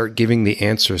 Start giving the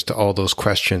answers to all those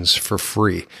questions for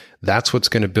free. That's what's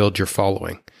going to build your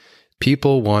following.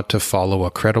 People want to follow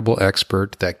a credible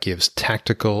expert that gives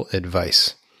tactical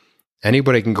advice.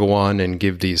 Anybody can go on and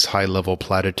give these high-level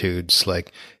platitudes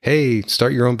like, hey,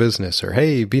 start your own business, or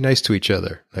hey, be nice to each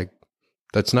other. Like,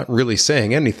 that's not really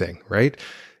saying anything, right?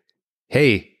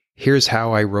 Hey, here's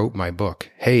how I wrote my book.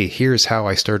 Hey, here's how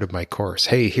I started my course.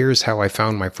 Hey, here's how I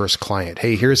found my first client.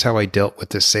 Hey, here's how I dealt with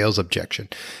this sales objection.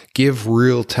 Give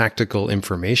real tactical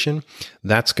information.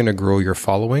 That's going to grow your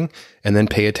following. And then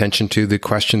pay attention to the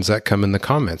questions that come in the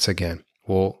comments again.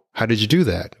 Well, how did you do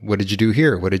that? What did you do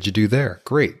here? What did you do there?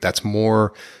 Great. That's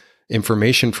more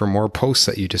information for more posts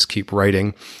that you just keep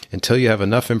writing until you have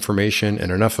enough information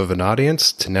and enough of an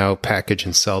audience to now package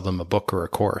and sell them a book or a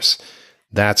course.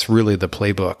 That's really the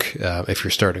playbook if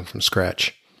you're starting from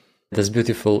scratch. That's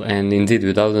beautiful. And indeed,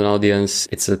 without an audience,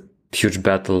 it's a huge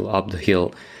battle up the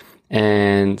hill.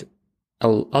 And I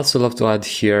would also love to add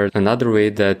here another way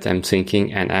that I'm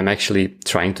thinking and I'm actually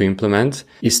trying to implement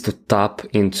is to tap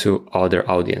into other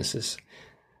audiences.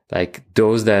 Like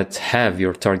those that have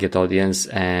your target audience,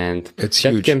 and it's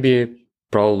that huge. Can be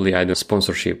probably either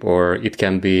sponsorship or it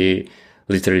can be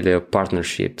literally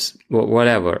partnerships,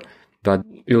 whatever, but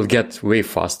you'll get way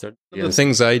faster. One of the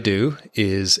things I do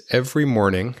is every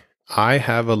morning I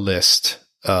have a list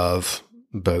of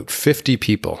about 50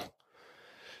 people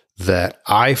that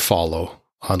I follow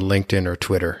on LinkedIn or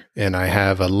Twitter, and I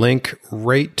have a link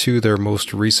right to their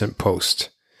most recent post.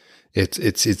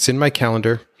 It's in my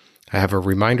calendar. I have a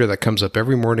reminder that comes up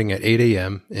every morning at 8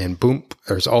 a.m. and boom,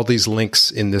 there's all these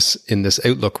links in this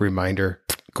Outlook reminder.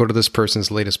 Go to this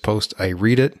person's latest post. I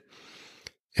read it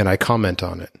and I comment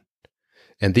on it.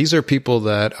 And these are people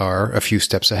that are a few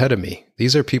steps ahead of me.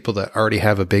 These are people that already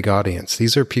have a big audience.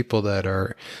 These are people that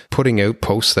are putting out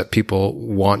posts that people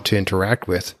want to interact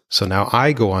with. So now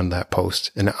I go on that post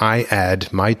and I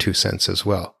add my 2 cents as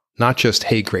well. Not just,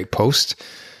 hey, great post,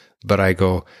 but I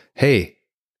go, hey,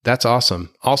 that's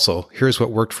awesome. Also, here's what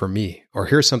worked for me, or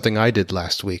here's something I did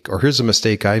last week, or here's a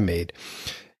mistake I made.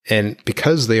 And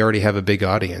because they already have a big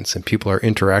audience and people are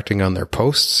interacting on their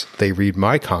posts, they read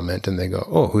my comment and they go,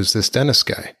 oh, who's this Dennis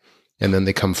guy? And then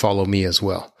they come follow me as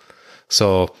well.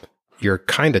 So you're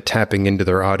kind of tapping into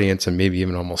their audience and maybe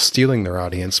even almost stealing their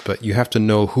audience, but you have to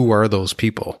know who are those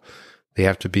people. They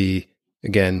have to be,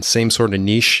 again, same sort of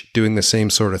niche, doing the same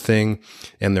sort of thing,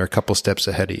 and they're a couple steps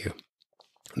ahead of you.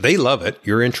 They love it.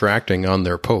 You're interacting on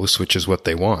their posts, which is what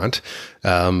they want.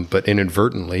 But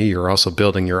inadvertently, you're also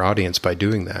building your audience by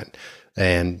doing that.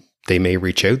 And they may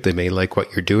reach out. They may like what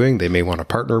you're doing. They may want to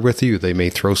partner with you. They may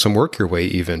throw some work your way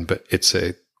even, but it's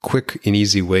a quick and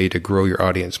easy way to grow your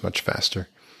audience much faster.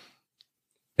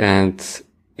 And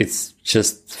it's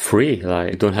just free.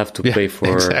 Like, you don't have to pay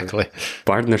for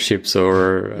partnerships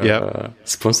or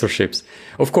sponsorships.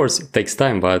 Of course, it takes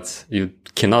time, but you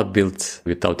cannot build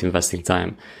without investing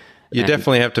time. You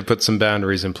definitely have to put some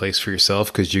boundaries in place for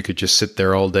yourself, because you could just sit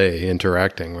there all day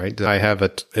interacting, right? I have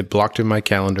it blocked in my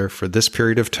calendar for this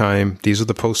period of time. These are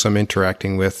the posts I'm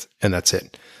interacting with, and that's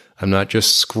it. I'm not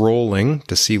just scrolling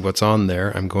to see what's on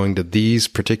there. I'm going to these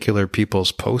particular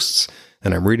people's posts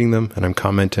and I'm reading them and I'm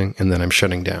commenting and then I'm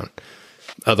shutting down.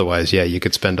 Otherwise, you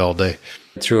could spend all day.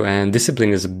 True. And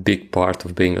discipline is a big part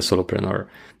of being a solopreneur,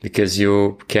 because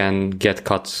you can get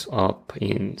caught up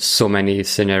in so many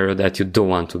scenarios that you don't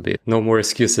want to be. No more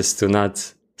excuses to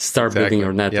not start building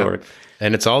your network. Yep.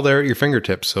 And it's all there at your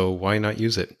fingertips. So why not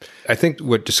use it? I think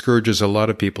what discourages a lot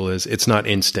of people is it's not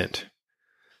instant,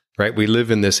 right? We live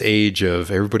in this age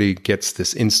of everybody gets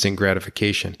this instant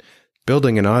gratification.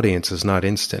 Building an audience is not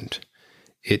instant.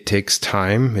 It takes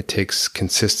time, it takes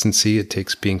consistency, it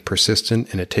takes being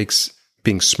persistent, and it takes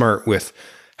being smart with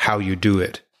how you do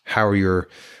it,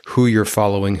 who you're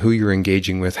following, who you're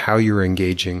engaging with, how you're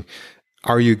engaging.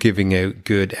 Are you giving out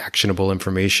good, actionable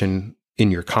information in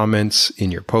your comments,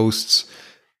 in your posts?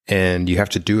 And you have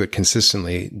to do it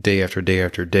consistently day after day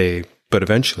after day. But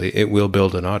eventually it will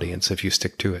build an audience if you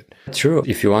stick to it. True.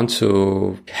 If you want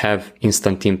to have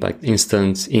instant impact,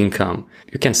 instant income,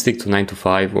 you can stick to 9 to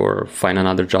 5 or find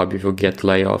another job if you get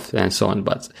layoff and so on.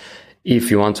 But if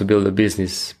you want to build a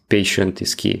business, patience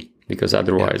is key, because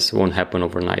otherwise it won't happen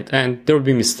overnight. And there will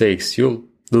be mistakes. You'll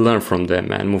learn from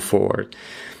them and move forward.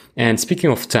 And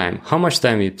speaking of time, how much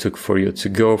time it took for you to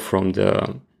go from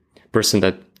the person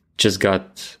that just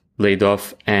got laid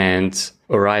off and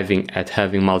arriving at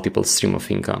having multiple stream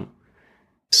of income?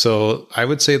 So I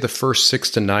would say the first 6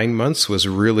 to 9 months was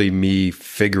really me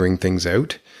figuring things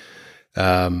out.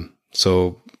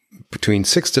 So between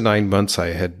 6 to 9 months, I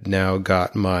had now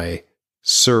got my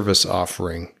service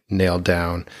offering nailed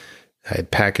down. I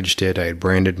had packaged it. I had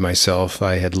branded myself.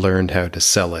 I had learned how to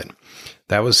sell it.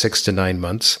 That was 6 to 9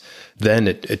 months. Then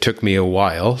it took me a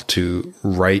while to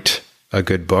write a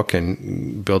good book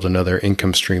and build another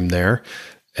income stream there.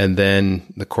 And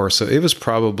then the course of it was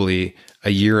probably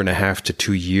 1.5 to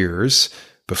 2 years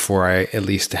before I at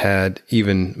least had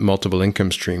even multiple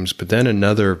income streams, but then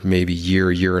another maybe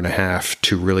year and a half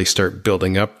to really start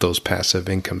building up those passive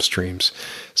income streams.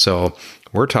 So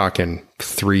we're talking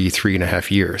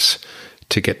 3.5 years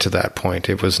to get to that point.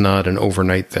 It was not an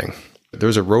overnight thing.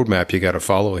 There's a roadmap you got to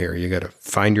follow here. You got to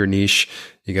find your niche.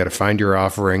 You got to find your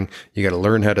offering. You got to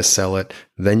learn how to sell it.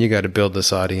 Then you got to build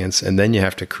this audience, and then you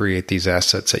have to create these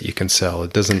assets that you can sell.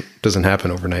 It doesn't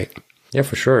happen overnight. Yeah,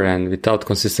 for sure. And without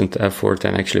consistent effort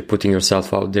and actually putting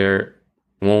yourself out there,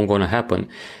 it won't gonna happen.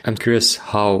 I'm curious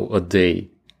how a day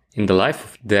in the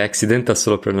life of the accidental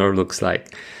solopreneur looks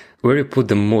like. Where you put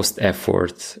the most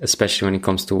effort, especially when it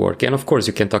comes to work. And of course,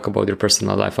 you can talk about your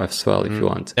personal life as well if you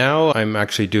want. Now I'm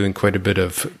actually doing quite a bit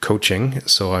of coaching.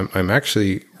 So I'm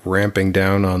actually ramping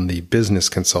down on the business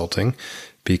consulting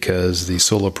because the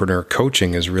solopreneur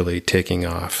coaching is really taking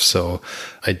off. So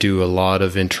I do a lot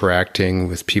of interacting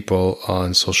with people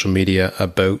on social media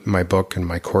about my book and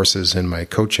my courses and my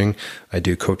coaching. I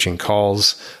do coaching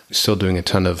calls, still doing a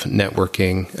ton of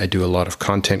networking. I do a lot of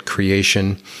content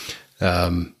creation.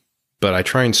 But I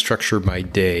try and structure my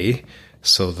day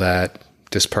so that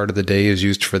this part of the day is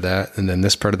used for that, and then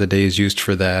this part of the day is used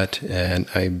for that. And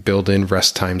I build in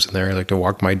rest times in there. I like to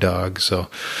walk my dog. So,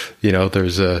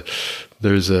 there's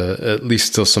at least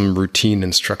still some routine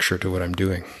and structure to what I'm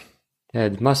doing. Yeah,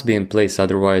 it must be in place.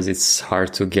 Otherwise, it's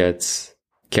hard to get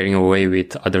carrying away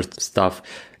with other stuff.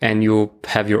 And you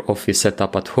have your office set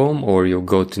up at home, or you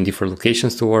go to different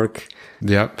locations to work?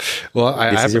 Yeah. Well,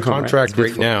 I have a contract home,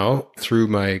 right now through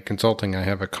my consulting. I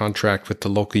have a contract with the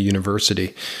local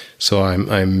university. So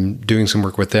I'm doing some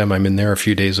work with them. I'm in there a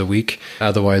few days a week.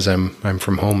 Otherwise, I'm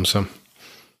from home. So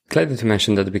glad that you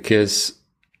mentioned that, because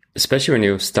especially when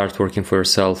you start working for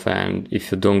yourself, and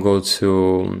if you don't go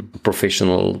to a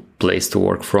professional place to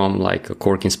work from, like a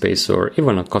co-working space or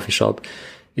even a coffee shop,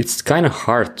 it's kind of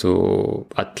hard to,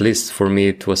 at least for me,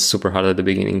 it was super hard at the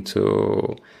beginning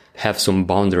to have some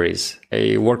boundaries.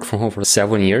 I worked from home for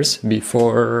 7 years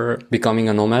before becoming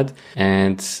a nomad,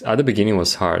 and at the beginning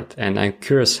was hard. And I'm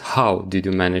curious, how did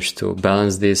you manage to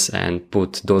balance this and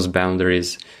put those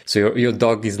boundaries so your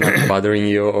dog is not bothering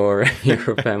you or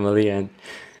your family? And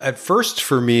at first,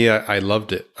 for me, I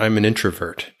loved it. I'm an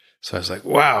introvert. So I was like,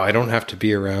 wow, I don't have to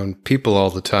be around people all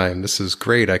the time. This is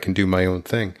great. I can do my own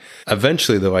thing.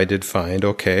 Eventually, though, I did find,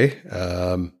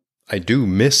 I do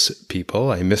miss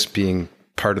people. I miss being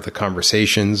part of the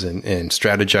conversations and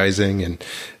strategizing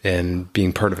and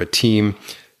being part of a team.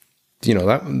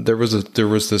 That there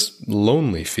was this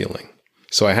lonely feeling.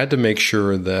 So I had to make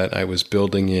sure that I was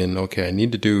building in, I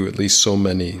need to do at least so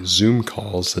many Zoom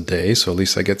calls a day. So at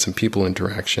least I get some people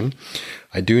interaction.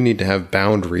 I do need to have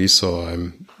boundaries. So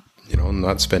I'm,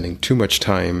 not spending too much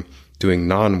time doing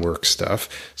non-work stuff.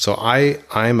 So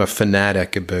I'm a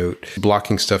fanatic about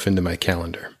blocking stuff into my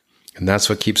calendar. And that's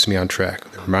what keeps me on track.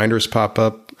 The reminders pop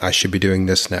up. I should be doing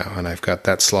this now. And I've got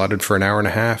that slotted for an hour and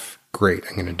a half. Great.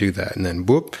 I'm going to do that. And then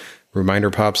whoop, reminder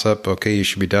pops up. Okay, you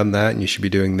should be done that. And you should be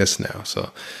doing this now.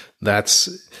 So that's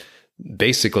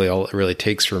basically all it really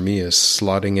takes for me, is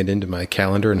slotting it into my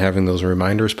calendar and having those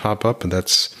reminders pop up. And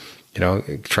that's,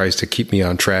 it tries to keep me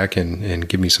on track and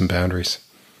give me some boundaries.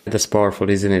 That's powerful,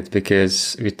 isn't it?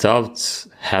 Because without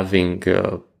having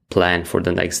a plan for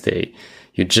the next day,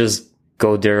 you just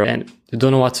go there and you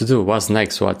don't know what to do. What's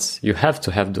next? You have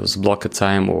to have those block of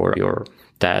time or your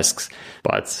tasks.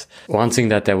 But one thing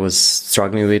that I was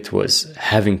struggling with was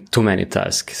having too many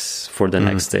tasks for the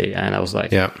next day. And I was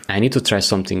like, I need to try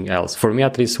something else. For me,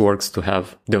 at least, works to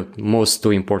have the most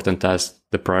two important tasks,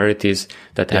 the priorities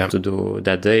that I have to do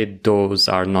that day. Those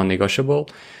are non-negotiable.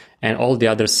 And all the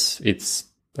others, it's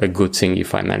a good thing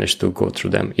if I manage to go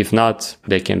through them. If not,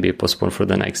 they can be postponed for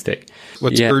the next day.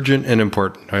 What's urgent and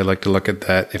important? I like to look at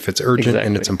that. If it's urgent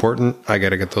and it's important, I got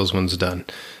to get those ones done.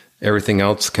 Everything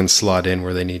else can slot in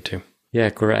where they need to. Yeah,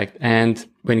 correct. And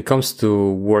when it comes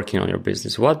to working on your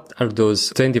business, what are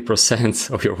those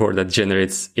 20% of your work that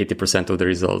generates 80% of the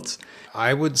results?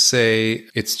 I would say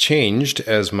it's changed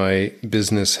as my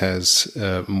business has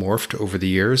morphed over the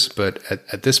years. But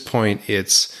at this point,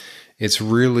 it's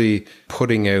really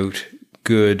putting out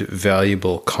good,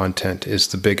 valuable content is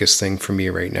the biggest thing for me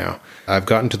right now. I've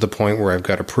gotten to the point where I've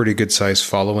got a pretty good size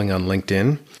following on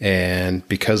LinkedIn. And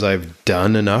because I've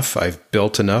done enough, I've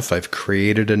built enough, I've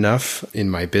created enough in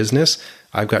my business,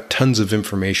 I've got tons of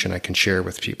information I can share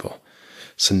with people.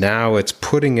 So now it's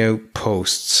putting out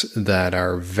posts that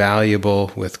are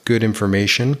valuable with good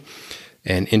information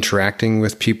and interacting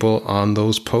with people on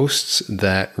those posts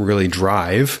that really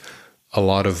drive a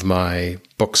lot of my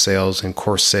book sales and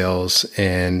course sales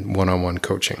and one-on-one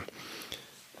coaching.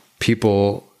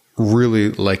 People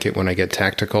really like it when I get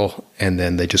tactical, and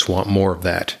then they just want more of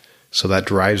that. So that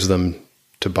drives them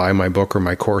to buy my book or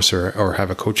my course or have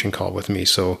a coaching call with me.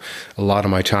 So a lot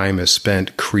of my time is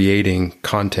spent creating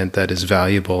content that is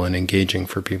valuable and engaging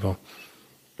for people.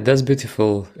 That's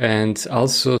beautiful, and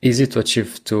also easy to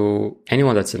achieve to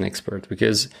anyone that's an expert,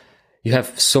 because you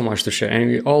have so much to share, and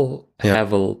we all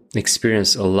have an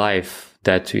experience, a life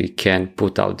that we can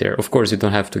put out there. Of course, you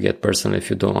don't have to get personal if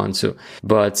you don't want to,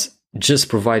 but just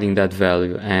providing that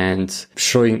value and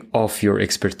showing off your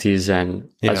expertise and,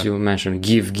 as you mentioned,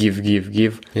 give.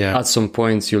 Yeah. At some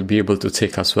point, you'll be able to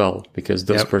take as well, because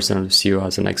those persons will see you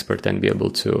as an expert and be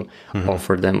able to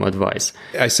offer them advice.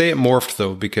 I say it morphed,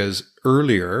 though, because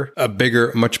earlier,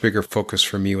 much bigger focus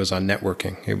for me was on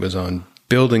networking. It was on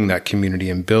building that community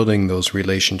and building those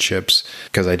relationships,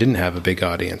 because I didn't have a big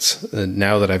audience.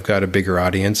 Now that I've got a bigger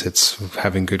audience, it's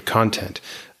having good content.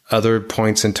 Other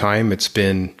points in time, it's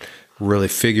been really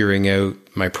figuring out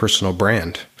my personal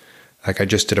brand. Like I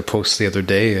just did a post the other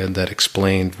day that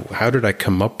explained how did I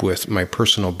come up with my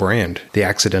personal brand, the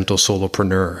accidental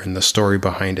solopreneur, and the story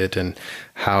behind it, and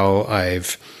how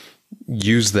I've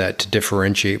use that to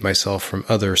differentiate myself from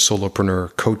other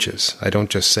solopreneur coaches. I don't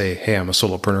just say, hey, I'm a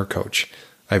solopreneur coach.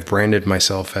 I've branded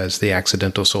myself as the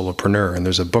accidental solopreneur, and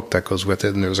there's a book that goes with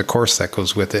it, and there's a course that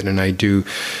goes with it. And I do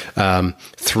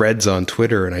threads on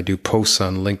Twitter, and I do posts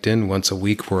on LinkedIn once a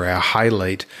week where I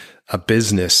highlight a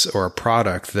business or a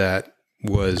product that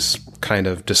was kind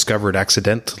of discovered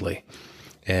accidentally.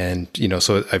 And,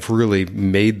 so I've really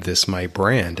made this my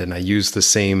brand, and I use the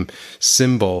same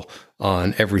symbol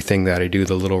on everything that I do,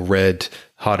 the little red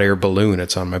hot air balloon.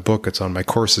 It's on my book. It's on my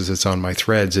courses. It's on my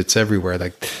threads. It's everywhere.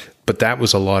 But that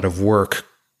was a lot of work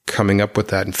coming up with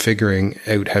that and figuring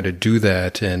out how to do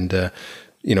that. And,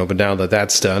 but now that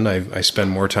that's done, I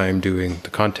spend more time doing the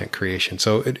content creation.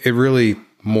 So it really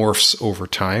morphs over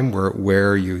time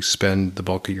where you spend the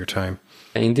bulk of your time.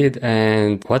 Indeed.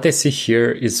 And what I see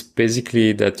here is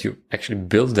basically that you actually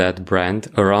build that brand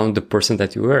around the person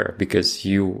that you were, because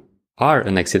you are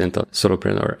an accidental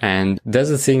solopreneur. And that's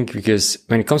the thing, because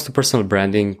when it comes to personal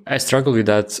branding, I struggle with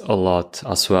that a lot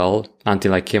as well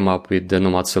until I came up with the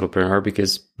Nomad Solopreneur,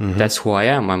 because that's who I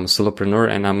am. I'm a solopreneur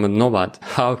and I'm a nomad.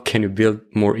 How can you build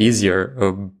more easier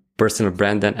a personal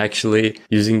brand than actually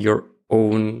using your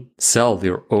own self,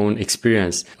 your own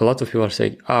experience? A lot of people are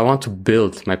saying, I want to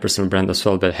build my personal brand as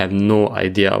well, but have no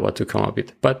idea what to come up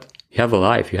with. But you have a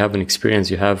life, you have an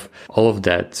experience, you have all of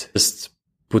that. Just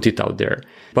put it out there.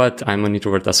 But I'm an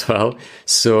introvert as well,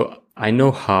 so I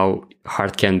know how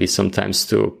hard it can be sometimes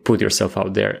to put yourself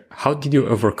out there. How did you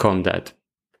overcome that?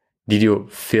 Did you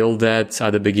feel that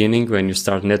at the beginning when you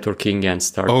start networking and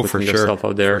start putting yourself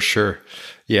out there? For sure.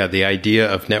 Yeah, the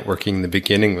idea of networking in the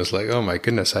beginning was like, oh my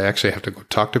goodness, I actually have to go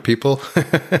talk to people.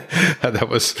 That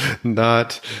was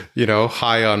not,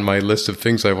 high on my list of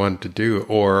things I wanted to do.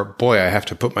 Or, boy, I have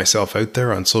to put myself out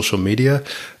there on social media.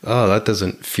 Oh, that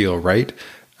doesn't feel right.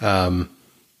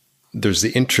 There's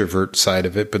the introvert side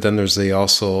of it, but then there's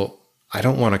I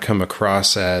don't want to come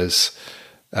across as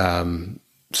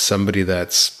somebody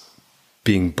that's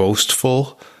being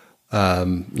boastful.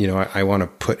 I want to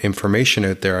put information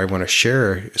out there. I want to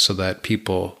share so that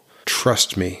people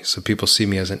trust me, so people see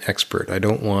me as an expert. I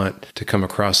don't want to come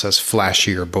across as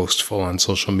flashy or boastful on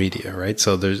social media, right?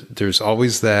 So there's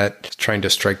always that, trying to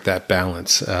strike that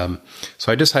balance. So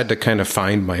I just had to kind of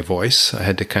find my voice. I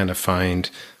had to kind of find,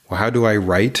 well, how do I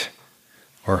write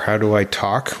or how do I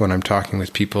talk when I'm talking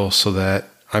with people so that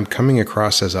I'm coming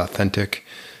across as authentic.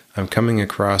 I'm coming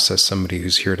across as somebody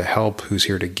who's here to help, who's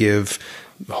here to give.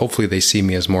 Hopefully they see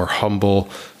me as more humble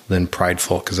than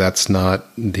prideful, because that's not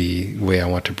the way I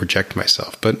want to project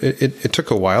myself. But it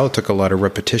took a while. It took a lot of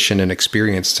repetition and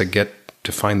experience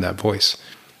to find that voice.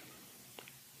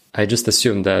 I just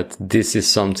assume that this is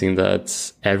something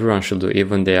that everyone should do,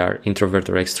 even they are introvert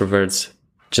or extroverts.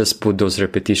 Just put those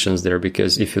repetitions there,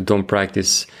 because if you don't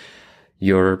practice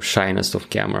your shyness of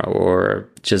camera or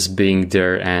just being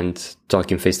there and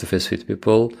talking face to face with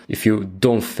people, if you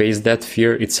don't face that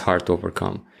fear, it's hard to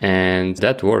overcome. And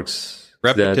that works.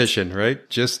 Repetition, right?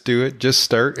 Just do it. Just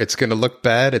start. It's going to look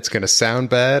bad. It's going to sound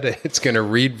bad. It's going to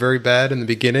read very bad in the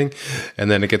beginning,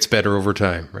 and then it gets better over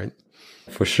time, right?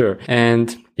 For sure.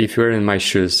 And if you're in my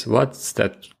shoes, what's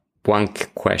that one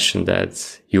question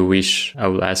that you wish I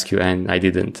would ask you and I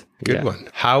didn't? Good one.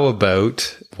 How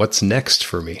about what's next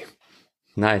for me?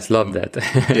 Nice. Love that.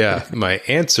 Yeah. My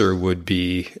answer would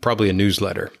be probably a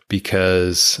newsletter,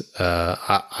 because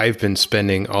I've been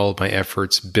spending all of my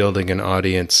efforts building an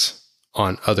audience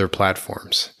on other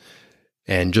platforms.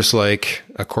 And just like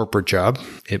a corporate job,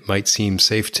 it might seem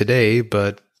safe today,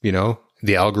 but,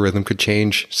 the algorithm could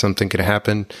change. Something could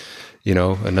happen.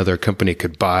 Another company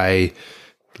could buy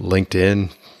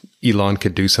LinkedIn. Elon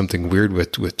could do something weird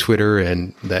with Twitter,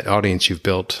 and that audience you've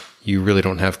built, you really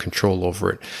don't have control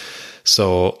over it.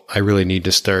 So I really need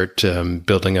to start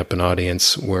building up an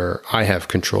audience where I have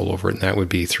control over it, and that would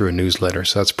be through a newsletter.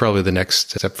 So that's probably the next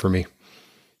step for me.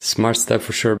 Smart step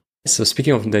for sure. So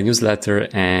speaking of the newsletter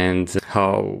and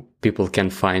how people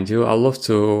can find you, I'd love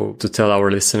to tell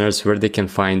our listeners where they can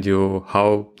find you,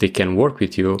 how they can work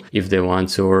with you if they want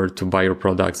to, or to buy your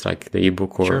products like the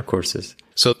ebook or courses.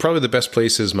 So probably the best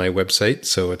place is my website.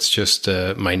 So it's just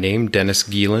my name,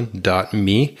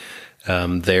 dennisgeelen.me.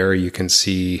 There you can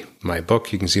see my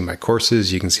book, you can see my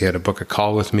courses, you can see how to book a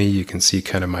call with me, you can see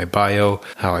kind of my bio,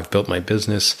 how I've built my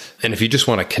business. And if you just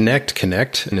want to connect,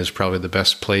 and is probably the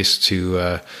best place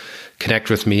to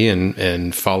connect with me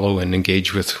and follow and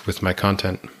engage with my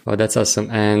content. Oh, that's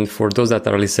awesome. And for those that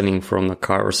are listening from a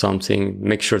car or something,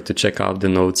 make sure to check out the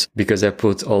notes, because I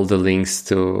put all the links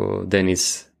to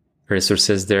Dennis'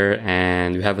 resources there,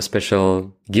 and we have a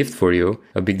special gift for you,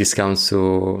 a big discount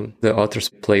to the author's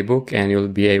playbook, and you'll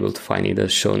be able to find it in the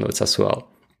show notes as well.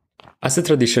 As a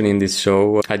tradition in this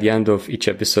show, at the end of each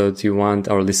episode, you want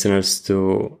our listeners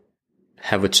to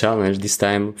have a challenge, this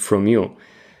time from you.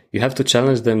 You have to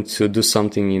challenge them to do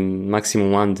something in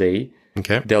maximum 1 day.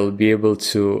 Okay. They'll be able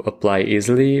to apply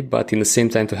easily, but in the same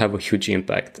time to have a huge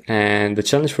impact. And the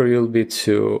challenge for you will be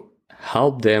to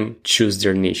help them choose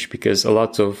their niche, because a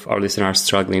lot of our listeners are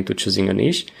struggling to choosing a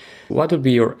niche. What would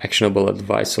be your actionable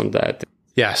advice on that?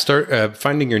 Yeah,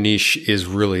 finding your niche is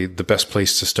really the best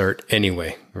place to start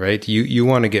anyway, right? You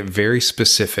want to get very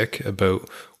specific about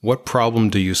what problem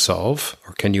do you solve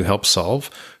or can you help solve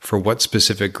for what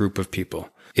specific group of people.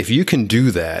 If you can do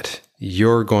that,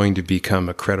 you're going to become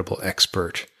a credible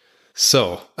expert.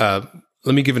 So,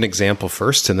 let me give an example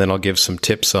first, and then I'll give some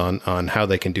tips on how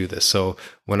they can do this. So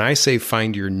when I say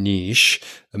find your niche,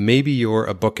 maybe you're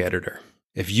a book editor.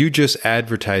 If you just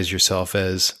advertise yourself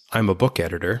as, I'm a book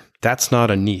editor, that's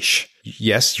not a niche.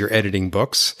 Yes, you're editing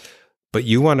books, but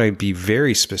you want to be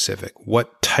very specific.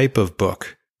 What type of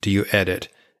book do you edit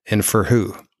and for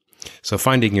who? So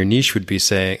finding your niche would be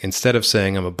saying, instead of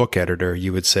saying I'm a book editor,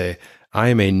 you would say, I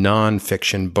am a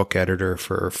nonfiction book editor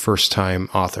for first-time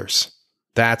authors.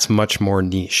 That's much more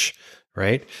niche,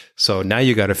 right? So now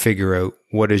you got to figure out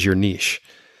what is your niche.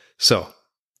 So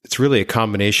it's really a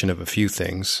combination of a few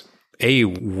things. A,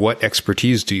 what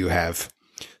expertise do you have?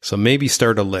 So maybe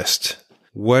start a list.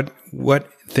 What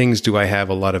things do I have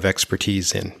a lot of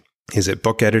expertise in? Is it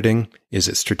book editing? Is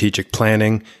it strategic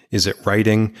planning? Is it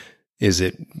writing? Is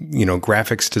it,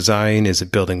 graphics design? Is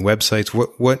it building websites?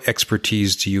 What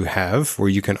expertise do you have where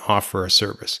you can offer a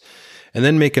service? And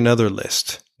then make another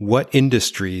list. What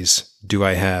industries do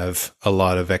I have a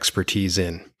lot of expertise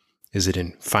in? Is it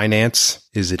in finance?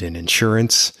 Is it in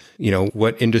insurance?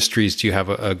 What industries do you have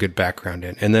a good background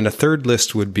in? And then a third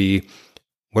list would be,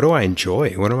 what do I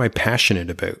enjoy? What am I passionate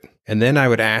about? And then I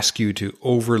would ask you to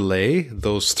overlay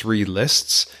those 3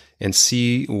 lists and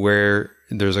see where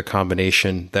there's a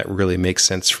combination that really makes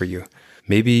sense for you.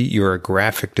 Maybe you're a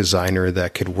graphic designer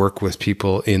that could work with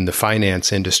people in the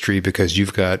finance industry because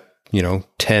you've got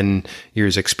 10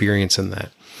 years experience in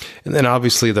that. And then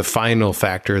obviously the final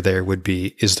factor there would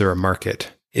be, is there a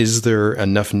market? Is there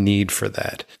enough need for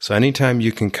that? So anytime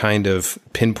you can kind of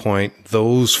pinpoint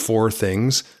those 4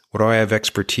 things, what do I have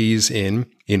expertise in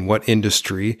what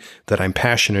industry that I'm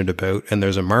passionate about and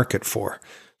there's a market for?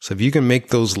 So if you can make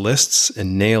those lists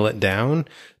and nail it down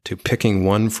to picking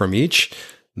one from each,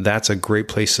 that's a great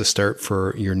place to start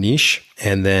for your niche.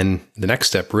 And then the next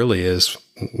step really is,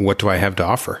 what do I have to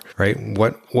offer, right?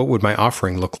 What would my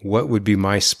offering look like? What would be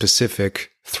my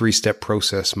specific 3-step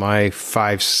process, my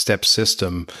 5-step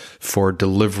system for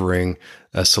delivering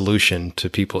a solution to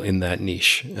people in that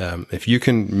niche? If you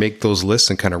can make those lists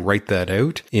and kind of write that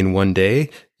out in 1 day,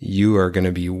 you are going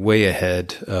to be way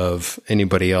ahead of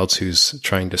anybody else who's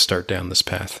trying to start down this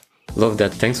path. Love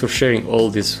that. Thanks for sharing all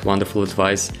this wonderful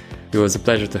advice. It was a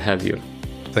pleasure to have you.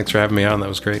 Thanks for having me on. That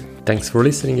was great. Thanks for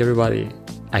listening, everybody.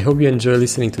 I hope you enjoy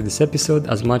listening to this episode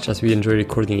as much as we enjoy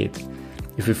recording it.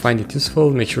 If you find it useful,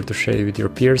 make sure to share it with your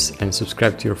peers and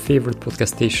subscribe to your favorite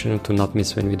podcast station to not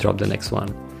miss when we drop the next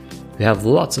one. We have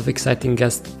lots of exciting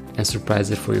guests and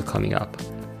surprises for you coming up.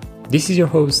 This is your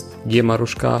host, Guy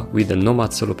Marushka, with the Nomad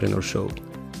Solopreneur Show.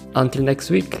 Until next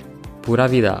week, pura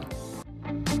vida!